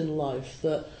force in life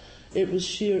that it was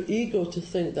sheer ego to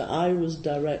think that I was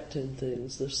directing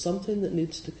things. There's something that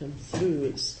needs to come through.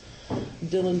 It's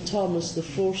Dylan Thomas, the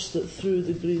force that through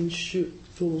the green shoot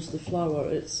pulls the flower.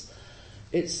 It's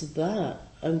that.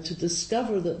 And to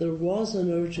discover that there was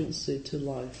an urgency to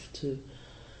life, to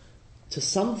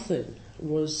something,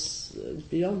 was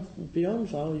beyond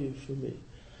value for me.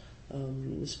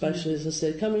 Especially, as I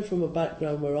say, coming from a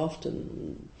background where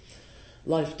often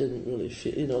life didn't really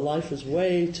feel, life was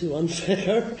way too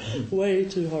unfair, way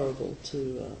too horrible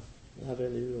to have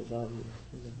any real value.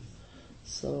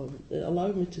 So it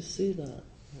allowed me to see that,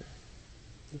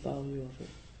 the value of it.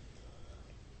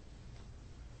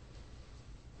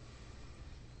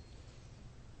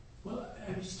 Well,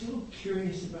 I'm still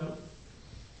curious about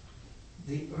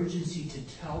the urgency to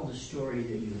tell the story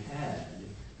that you had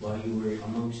while you were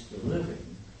amongst the living.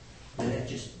 That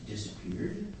just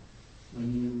disappeared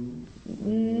when you...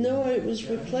 No, it was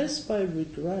replaced by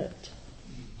regret.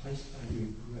 Replaced by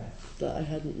regret. That I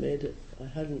hadn't made it, I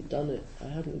hadn't done it, I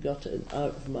hadn't got it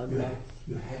out of my mouth.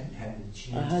 You hadn't had the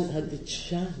chance. I hadn't had the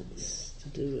chance to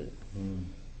do it.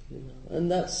 And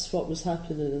that's what was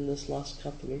happening in this last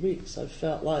couple of weeks. I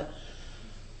felt like,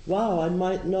 wow, I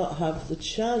might not have the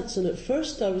chance. And at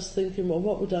first I was thinking, well,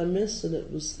 what would I miss? And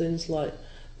it was things like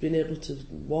being able to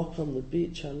walk on the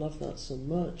beach. I love that so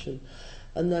much.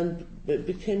 And then it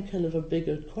became kind of a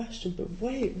bigger question. But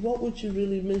wait, what would you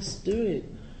really miss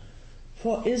doing?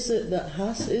 What is it that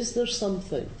is there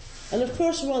something? And of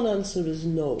course one answer is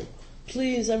no.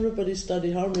 Please, everybody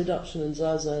study harm reduction and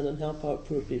Zazen and help out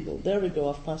poor people. There we go,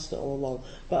 I've passed it all along.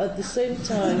 But at the same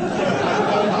time,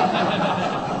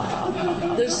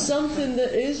 there's something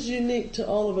that is unique to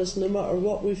all of us, no matter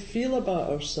what we feel about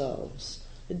ourselves.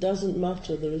 It doesn't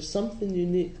matter. There is something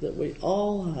unique that we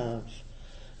all have,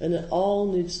 and it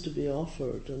all needs to be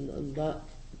offered. And that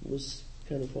was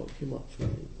kind of what came up for me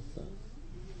with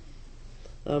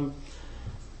that.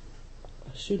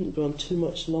 I shouldn't go on too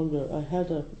much longer.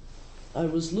 I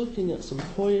was looking at some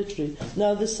poetry.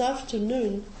 Now this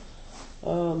afternoon,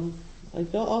 I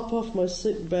got up off my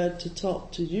sick bed to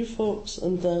talk to you folks,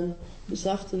 and then this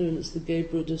afternoon it's the Gay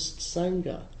Buddhist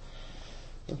Sangha.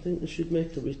 I think we should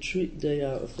make a retreat day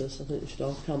out of this. I think we should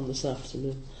all come this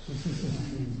afternoon.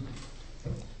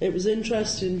 It was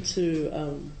interesting it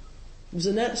was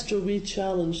an extra wee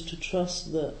challenge to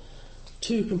trust that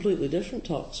two completely different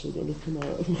talks were going to come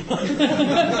out of my mouth.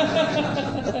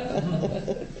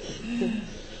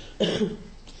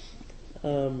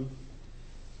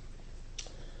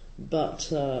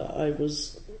 But I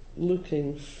was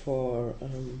looking for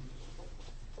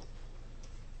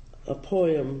a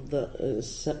poem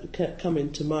that kept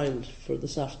coming to mind for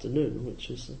this afternoon, which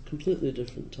is a completely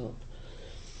different talk.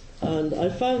 And I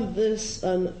found this,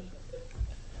 and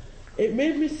it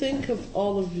made me think of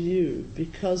all of you,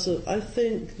 because I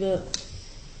think that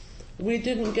we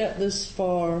didn't get this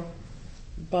far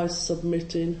by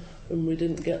submitting, and we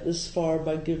didn't get this far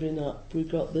by giving up. We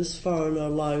got this far in our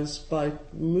lives by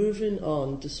moving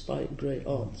on despite great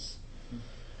odds.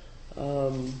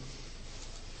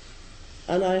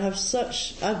 And I have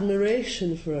such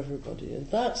admiration for everybody. And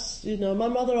that's, my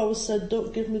mother always said,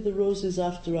 don't give me the roses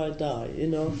after I die,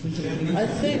 I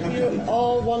think you're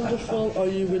all wonderful, or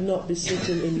you would not be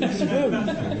sitting in this room,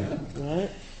 right?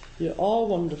 You're all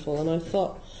wonderful. And I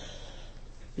thought,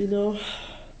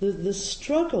 the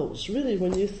struggles, really,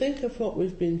 when you think of what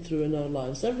we've been through in our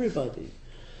lives, everybody,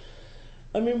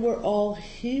 we're all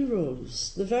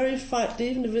heroes. The very fact,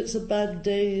 even if it's a bad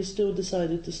day, you still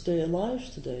decided to stay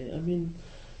alive today.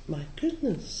 My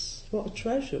goodness, what a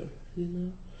treasure,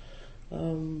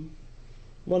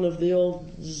 One of the old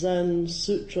Zen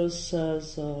sutras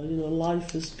says,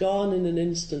 life is gone in an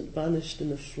instant, vanished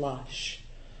in a flash.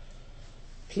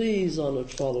 Please, honoured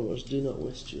followers, do not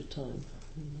waste your time.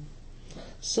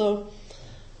 So,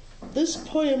 this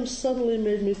poem suddenly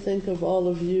made me think of all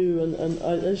of you, and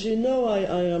I, as you know,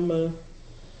 I am a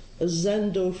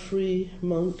Zendo-free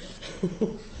monk.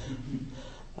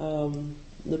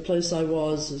 The place I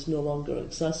was is no longer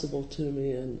accessible to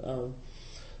me, and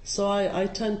so I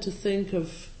tend to think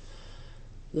of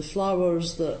the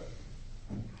flowers that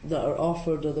are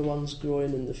offered are the ones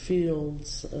growing in the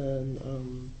fields,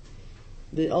 and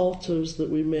the altars that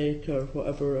we make are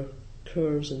whatever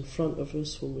occurs in front of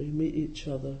us when we meet each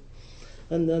other.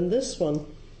 And then this one,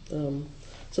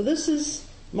 So this is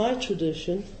my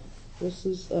tradition. This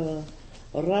is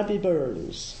Rabbi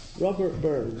Burns, Robert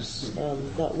Burns,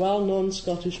 that well-known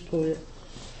Scottish poet.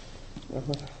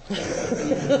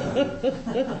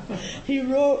 He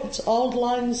wrote Auld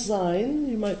Lang Syne.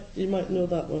 You might know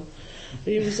that one.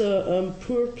 He was a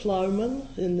poor ploughman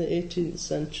in the 18th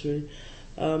century,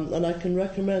 and I can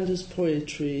recommend his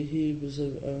poetry. He was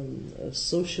a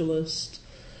socialist.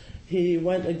 He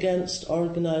went against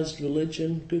organised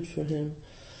religion. Good for him.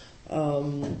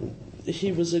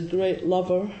 He was a great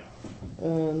lover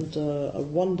and a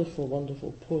wonderful,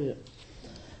 wonderful poet.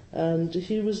 And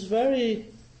he was very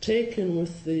taken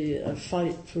with the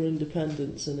fight for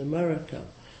independence in America.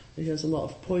 He has a lot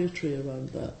of poetry around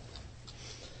that.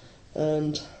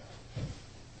 And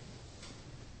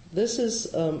this is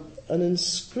an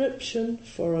inscription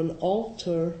for an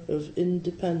altar of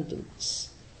independence.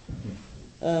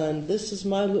 And this is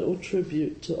my little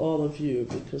tribute to all of you,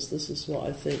 because this is what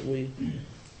I think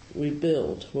we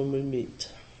build when we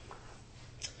meet.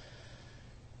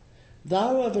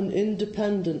 Thou of an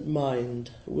independent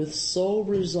mind, with soul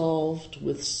resolved,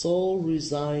 with soul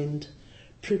resigned,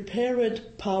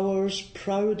 prepared power's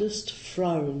proudest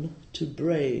frown to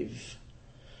brave,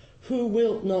 who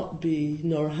wilt not be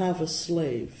nor have a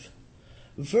slave,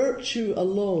 virtue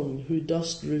alone who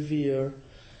dost revere,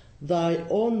 thy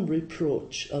own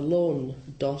reproach alone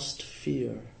dost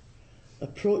fear.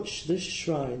 Approach this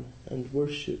shrine and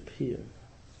worship here.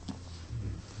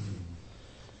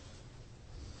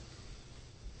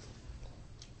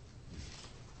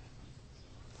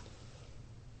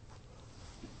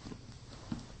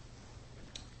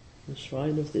 The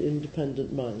shrine of the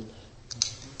independent mind.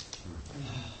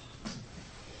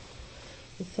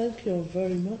 Well, thank you all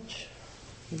very much.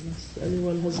 Unless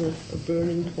anyone has a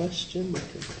burning question, we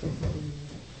can come on.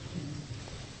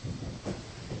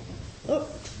 Oh!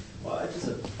 Well, I just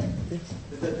yes.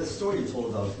 The story you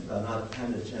told about not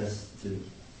having a chance to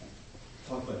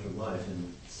talk about your life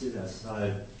and sit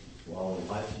outside while a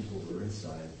lot of people were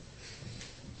inside.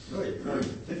 Really, very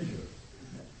good picture.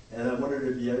 And I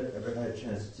wondered if you ever had a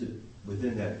chance to,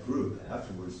 within that group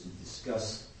afterwards, to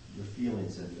discuss your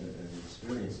feelings and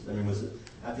experience. I mean, was it,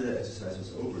 after that exercise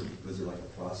was over, was it like a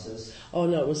process? Oh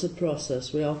no, it was a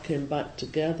process. We all came back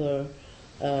together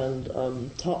and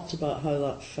talked about how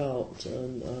that felt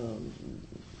and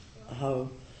how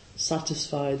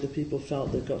satisfied the people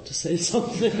felt they got to say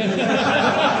something.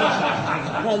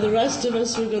 How the rest of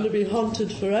us were going to be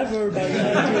haunted forever by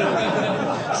the idea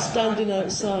of standing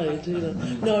outside. You know.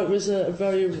 No, it was it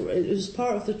was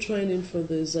part of the training for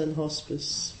the Zen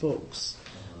Hospice folks,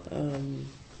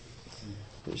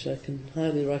 which I can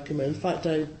highly recommend. In fact,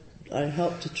 I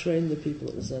helped to train the people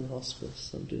at the Zen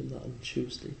Hospice. I'm doing that on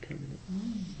Tuesday coming up.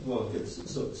 Well, good.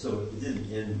 So it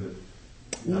didn't end with...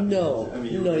 No,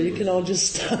 you can all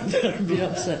just stand there and be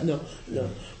upset. No.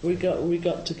 We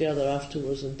got together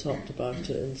afterwards and talked about it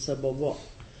and said, well,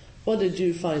 what did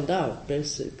you find out,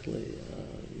 basically?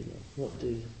 What do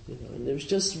you know? And it was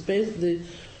just the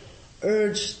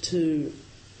urge to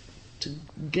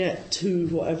get to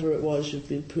whatever it was you've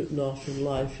been putting off in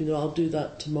life. I'll do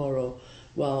that tomorrow.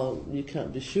 Well, you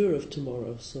can't be sure of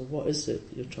tomorrow, so what is it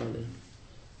you're trying to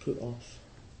put off?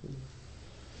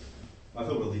 I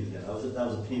thought we'll leave that. That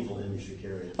was a painful image to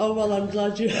carry. Oh, well, I'm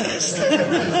glad you asked.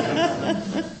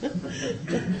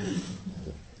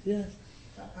 Yeah.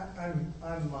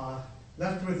 I'm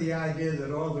left with the idea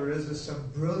that all there is some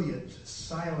brilliant,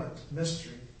 silent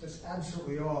mystery. That's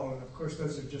absolutely all. And, of course,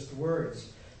 those are just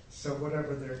words. So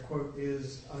whatever their quote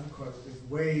is, unquote, is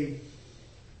way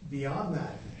beyond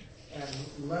that. And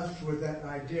left with that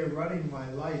idea running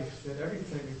my life that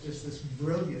everything is just this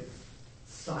brilliant,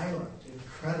 silent,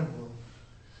 incredible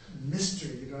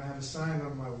mystery. I have a sign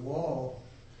on my wall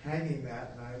hanging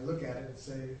that, and I look at it and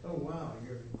say, oh wow,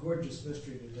 you're a gorgeous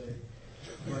mystery today.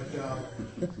 But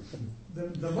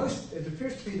it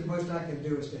appears to be the most I can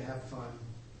do is to have fun.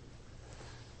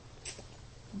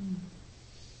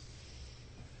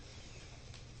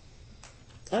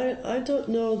 I don't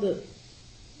know that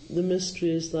the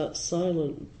mystery is that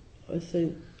silent. I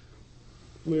think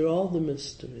we're all the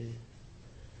mystery.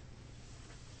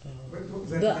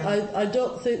 I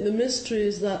don't think the mystery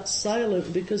is that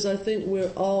silent, because I think we're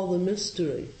all the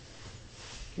mystery.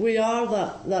 We are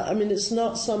that. I mean, it's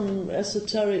not some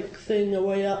esoteric thing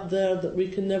away up there that we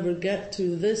can never get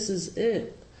to. This is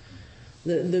it.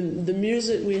 The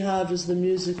music we have is the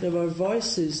music of our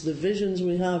voices. The visions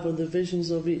we have are the visions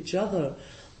of each other.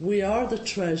 We are the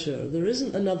treasure. There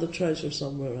isn't another treasure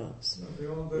somewhere else.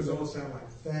 No, those all sound like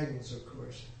things, of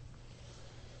course.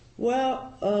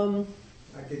 Well,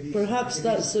 perhaps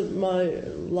that's my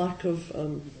lack of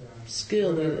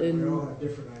skill we all in have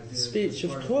different ideas. speech, as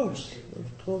of far as course, history.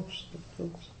 of course, of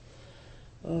course.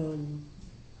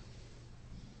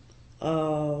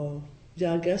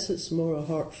 Yeah, I guess it's more a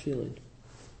heart feeling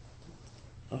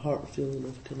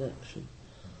of connection,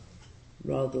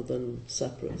 rather than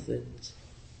separate things.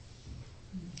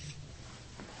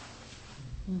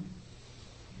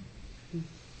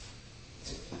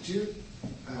 Do you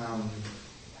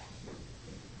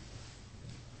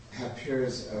have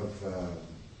periods of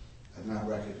not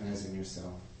recognizing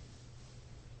yourself?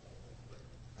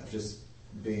 Of just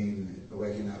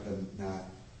waking up and not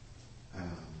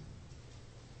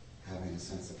having a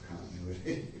sense of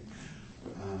continuity?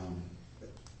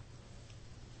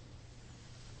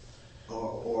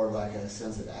 Or like a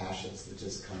sense of ashes that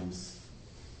just comes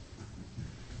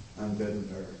unbidden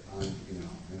or in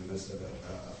the midst of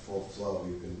a full flow,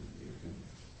 you can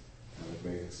have a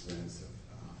great experience of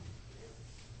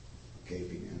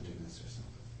gaping emptiness or something.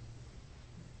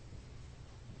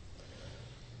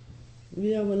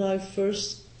 Yeah, when I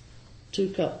first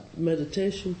took up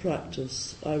meditation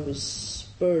practice, I was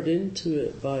spurred into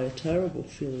it by a terrible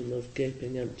feeling of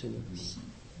gaping emptiness.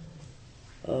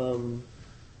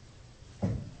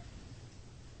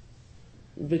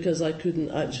 Because I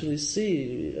couldn't actually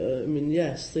see.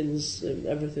 Yes,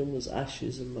 everything was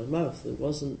ashes in my mouth. It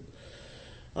wasn't.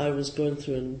 I was going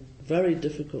through a very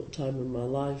difficult time in my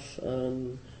life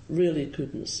and really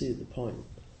couldn't see the point.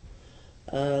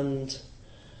 And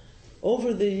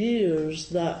over the years,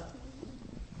 that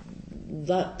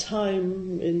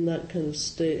time in that kind of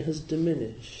state has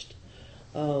diminished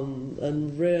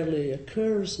and rarely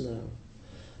occurs now.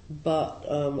 But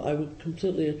I would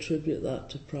completely attribute that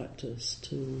to practice,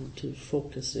 to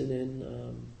focusing in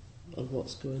on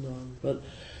what's going on. But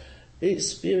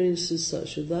experiences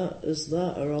such as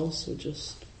that are also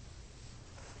just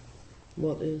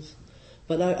what is.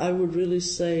 But I would really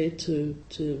say to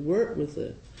work with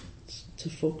it, to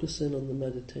focus in on the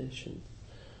meditation.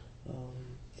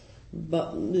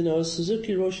 But, as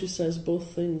Suzuki Roshi says,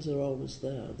 both things are always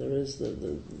there. There is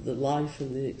the life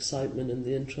and the excitement and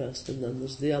the interest, and then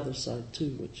there's the other side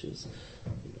too, which is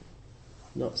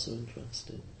not so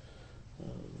interesting.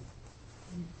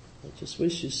 I just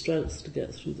wish you strength to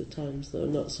get through the times that are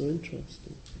not so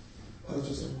interesting. Well,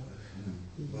 just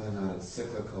whether or not it's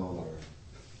cyclical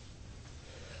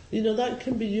or... that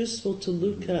can be useful to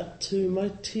look at too.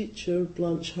 My teacher,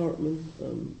 Blanche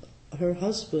Hartman, her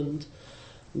husband,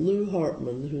 Lou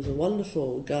Hartman, who's a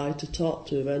wonderful guy to talk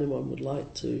to if anyone would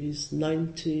like to. He's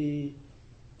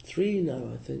 93 now,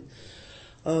 I think.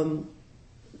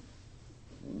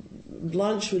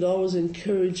 Blanche would always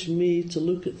encourage me to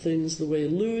look at things the way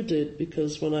Lou did,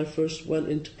 because when I first went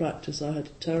into practice I had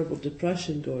a terrible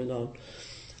depression going on.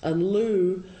 And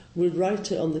Lou would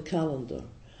write it on the calendar,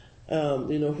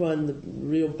 when the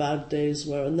real bad days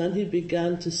were. And then he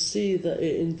began to see that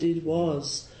it indeed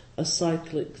was a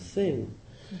cyclic thing.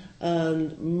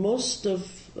 And most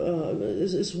of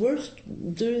it's worth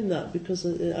doing that, because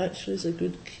it actually is a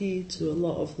good key to a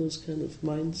lot of those kind of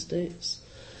mind states,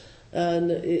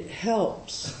 and it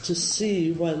helps to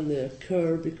see when they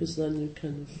occur, because then you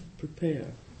kind of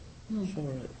prepare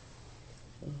for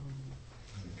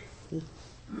it.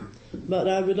 But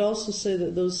I would also say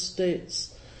that those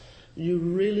states you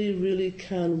really, really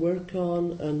can work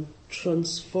on and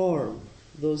transform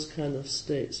those kind of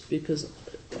states, because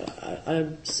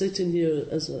I'm sitting here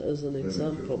as an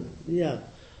example. Yeah.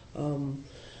 There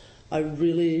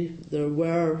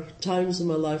were times in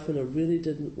my life when I really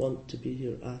didn't want to be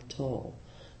here at all.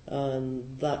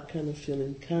 And that kind of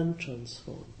feeling can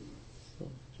transform. So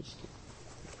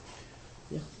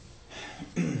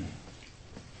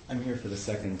I'm here for the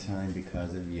second time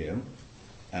because of you.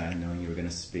 I know you were going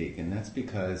to speak, and that's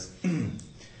because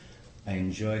I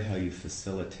enjoy how you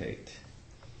facilitate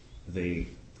the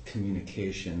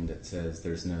communication that says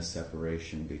there's no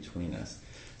separation between us.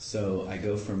 So I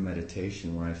go from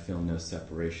meditation where I feel no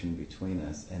separation between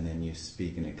us, and then you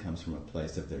speak and it comes from a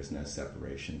place of there's no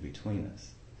separation between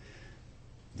us.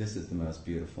 This is the most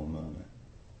beautiful moment.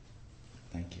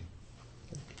 Thank you.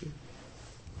 Thank you.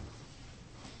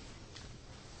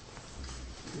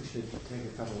 We should take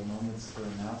a couple of moments for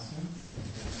announcements.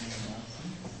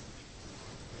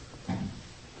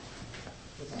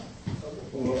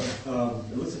 Well,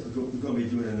 it looks like we're going to be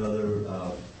doing another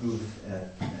booth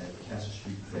at Castle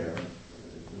Street Fair.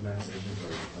 The manifestations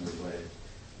are underway.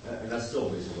 And that's still a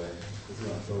ways away. It's in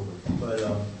October. But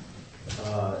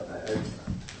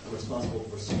I'm responsible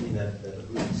for seeing that the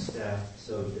booth staff.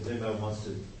 So if anybody wants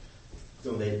to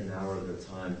donate an hour of their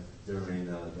time during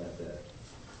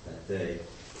that day,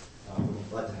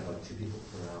 we'd like to have like 2 people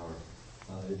per hour.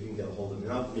 If you can get a hold of me,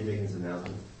 I'll be making this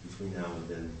announcement between now and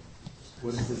then.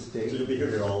 What is this date? So you'll be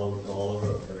here all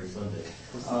over every Sunday.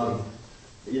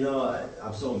 You know,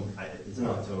 it's in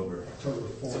October. October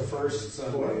 4th. It's the first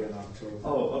Sunday in October.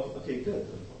 Oh, okay, good.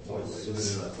 Well, sooner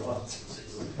than I thought.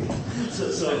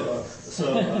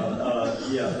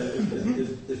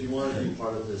 If you want to be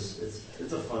part of this,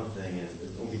 it's a fun thing, and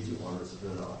it won't be too long. It's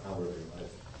an hour of your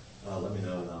life. Let me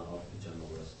know, and I'll put you on the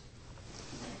list.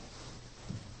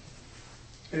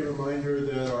 A reminder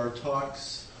that our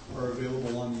talks are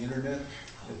available on the internet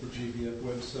at the JBF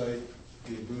website,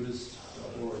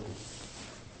 beabuddhist.org.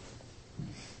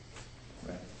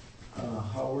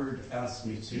 Howard asked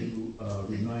me to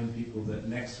remind people that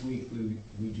next week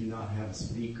we do not have a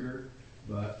speaker,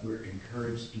 but we're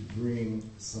encouraged to bring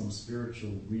some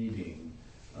spiritual reading,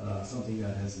 something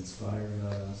that has inspired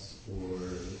us or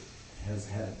has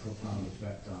had a profound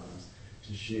effect on us,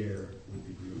 to share with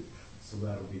the group. So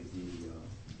that'll be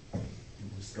the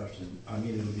discussion. I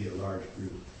mean, it'll be a large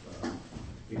group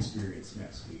experience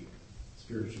next week.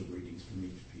 Spiritual readings from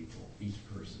each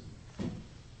person.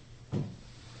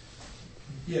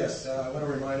 Yes, I want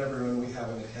to remind everyone we have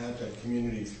an account at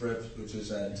Community Thrift, which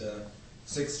is at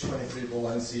 623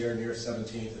 Valencia near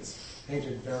 17th. It's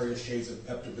painted various shades of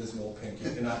Pepto-Bismol pink.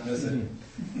 You cannot miss it.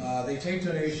 They take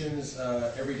donations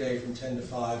every day from 10 to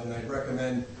 5, and I'd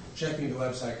recommend checking the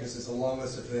website because there's a long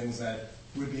list of things that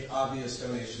would be obvious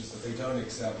donations that they don't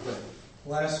accept. But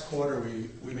last quarter,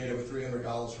 we made over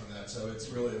 $300 from that, so it's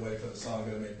really a way for the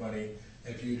Sangha to make money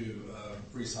if you do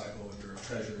recycle with your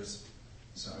treasures.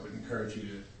 So I would encourage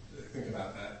you to think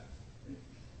about that.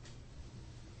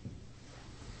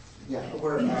 Yeah,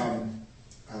 we're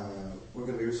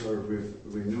going to be sort of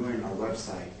renewing our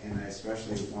website, and I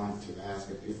especially want to ask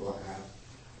if people have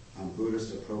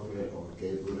Buddhist appropriate or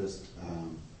gay Buddhist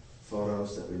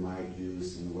photos that we might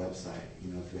use in the website.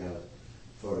 You know, if you have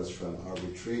photos from our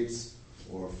retreats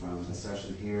or from a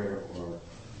session here or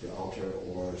the altar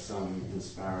or some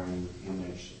inspiring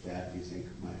image that you think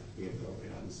might be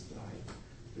appropriate on the site.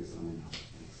 Please let me know.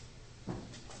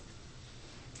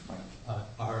 Thanks.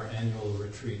 Our annual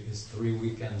retreat is 3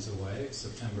 weekends away,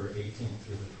 September 18th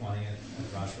through the 20th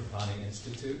at Rajapani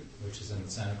Institute, which is in the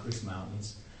Santa Cruz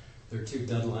Mountains. There are 2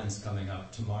 deadlines coming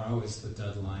up. Tomorrow is the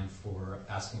deadline for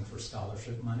asking for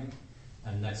scholarship money,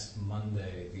 and next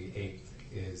Monday, the 8th,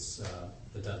 is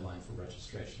the deadline for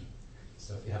registration.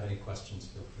 So if you have any questions,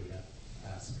 feel free to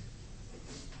ask.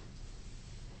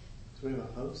 Do we have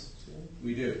a host today?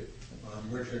 We do.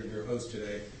 I'm Richard, your host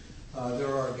today. There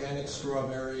are organic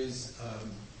strawberries,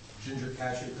 ginger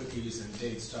cashew cookies, and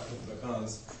dates stuffed with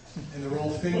pecans. And they're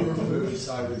all finger food,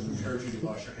 so I would encourage you to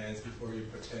wash your hands before you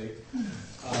partake.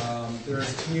 There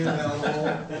is tea available.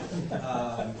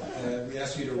 And we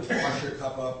ask you to wash your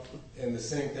cup up. In the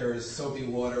sink there is soapy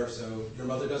water, so your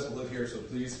mother doesn't live here, so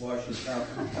please wash your cup.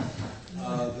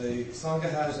 The Sangha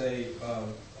has a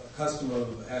custom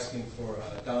of asking for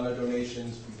dana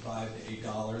donations from $5 to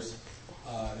 $8.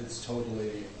 It's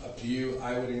totally up to you.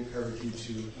 I would encourage you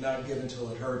to not give until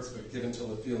it hurts, but give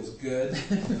until it feels good.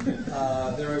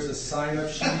 There is a sign-up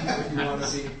sheet if you want to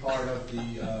be part of the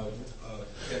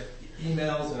get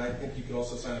emails, and I think you can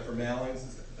also sign up for mailings,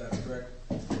 if that's correct.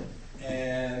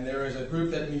 And there is a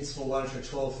group that meets for lunch at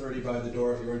 12:30 by the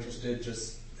door. If you're interested,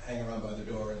 just hang around by the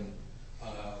door, and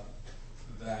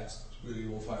that's where you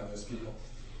will find those people.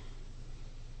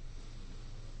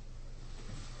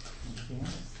 Anything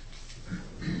else?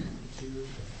 Could you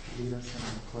lead us in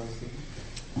closing?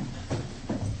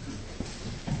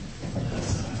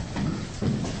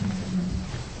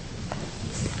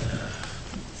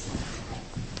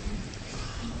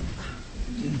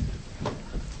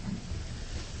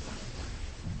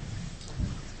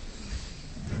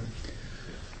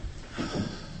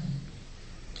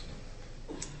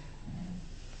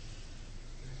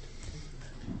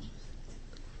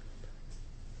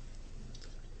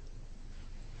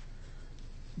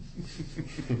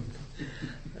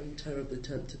 I'm terribly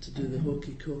tempted to do the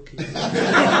hokey cokey.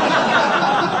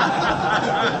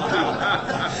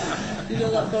 You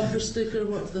know that bumper sticker,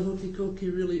 what the hokey cokey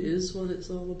really is, what it's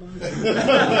all about?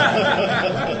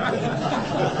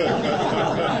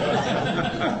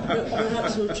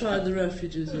 Perhaps we'll try the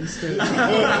refuges instead.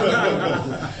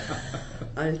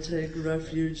 I take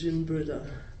refuge in Buddha.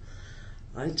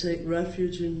 I take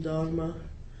refuge in Dharma.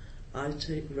 I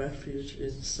take refuge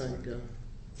in Sangha.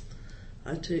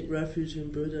 I take refuge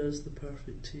in Buddha as the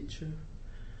perfect teacher.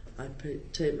 I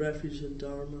take refuge in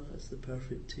Dharma as the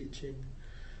perfect teaching.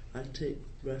 I take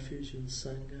refuge in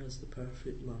Sangha as the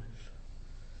perfect life.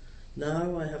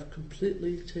 Now I have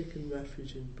completely taken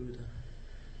refuge in Buddha.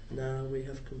 Now we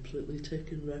have completely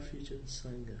taken refuge in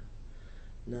Sangha.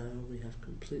 now we have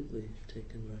completely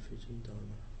taken refuge in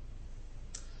Dharma.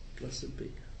 Blessed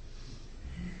be.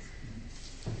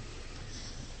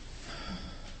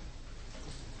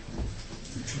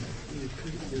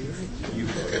 You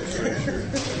are a treasure.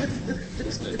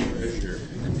 Just a treasure.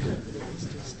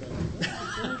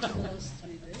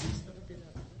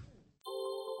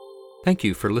 Thank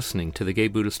you for listening to the Gay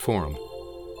Buddhist Forum.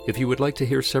 If you would like to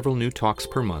hear several new talks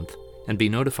per month and be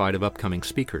notified of upcoming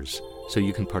speakers so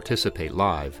you can participate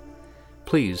live,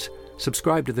 please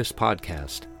subscribe to this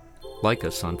podcast, like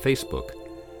us on Facebook,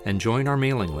 and join our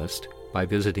mailing list by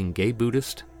visiting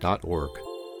gaybuddhist.org.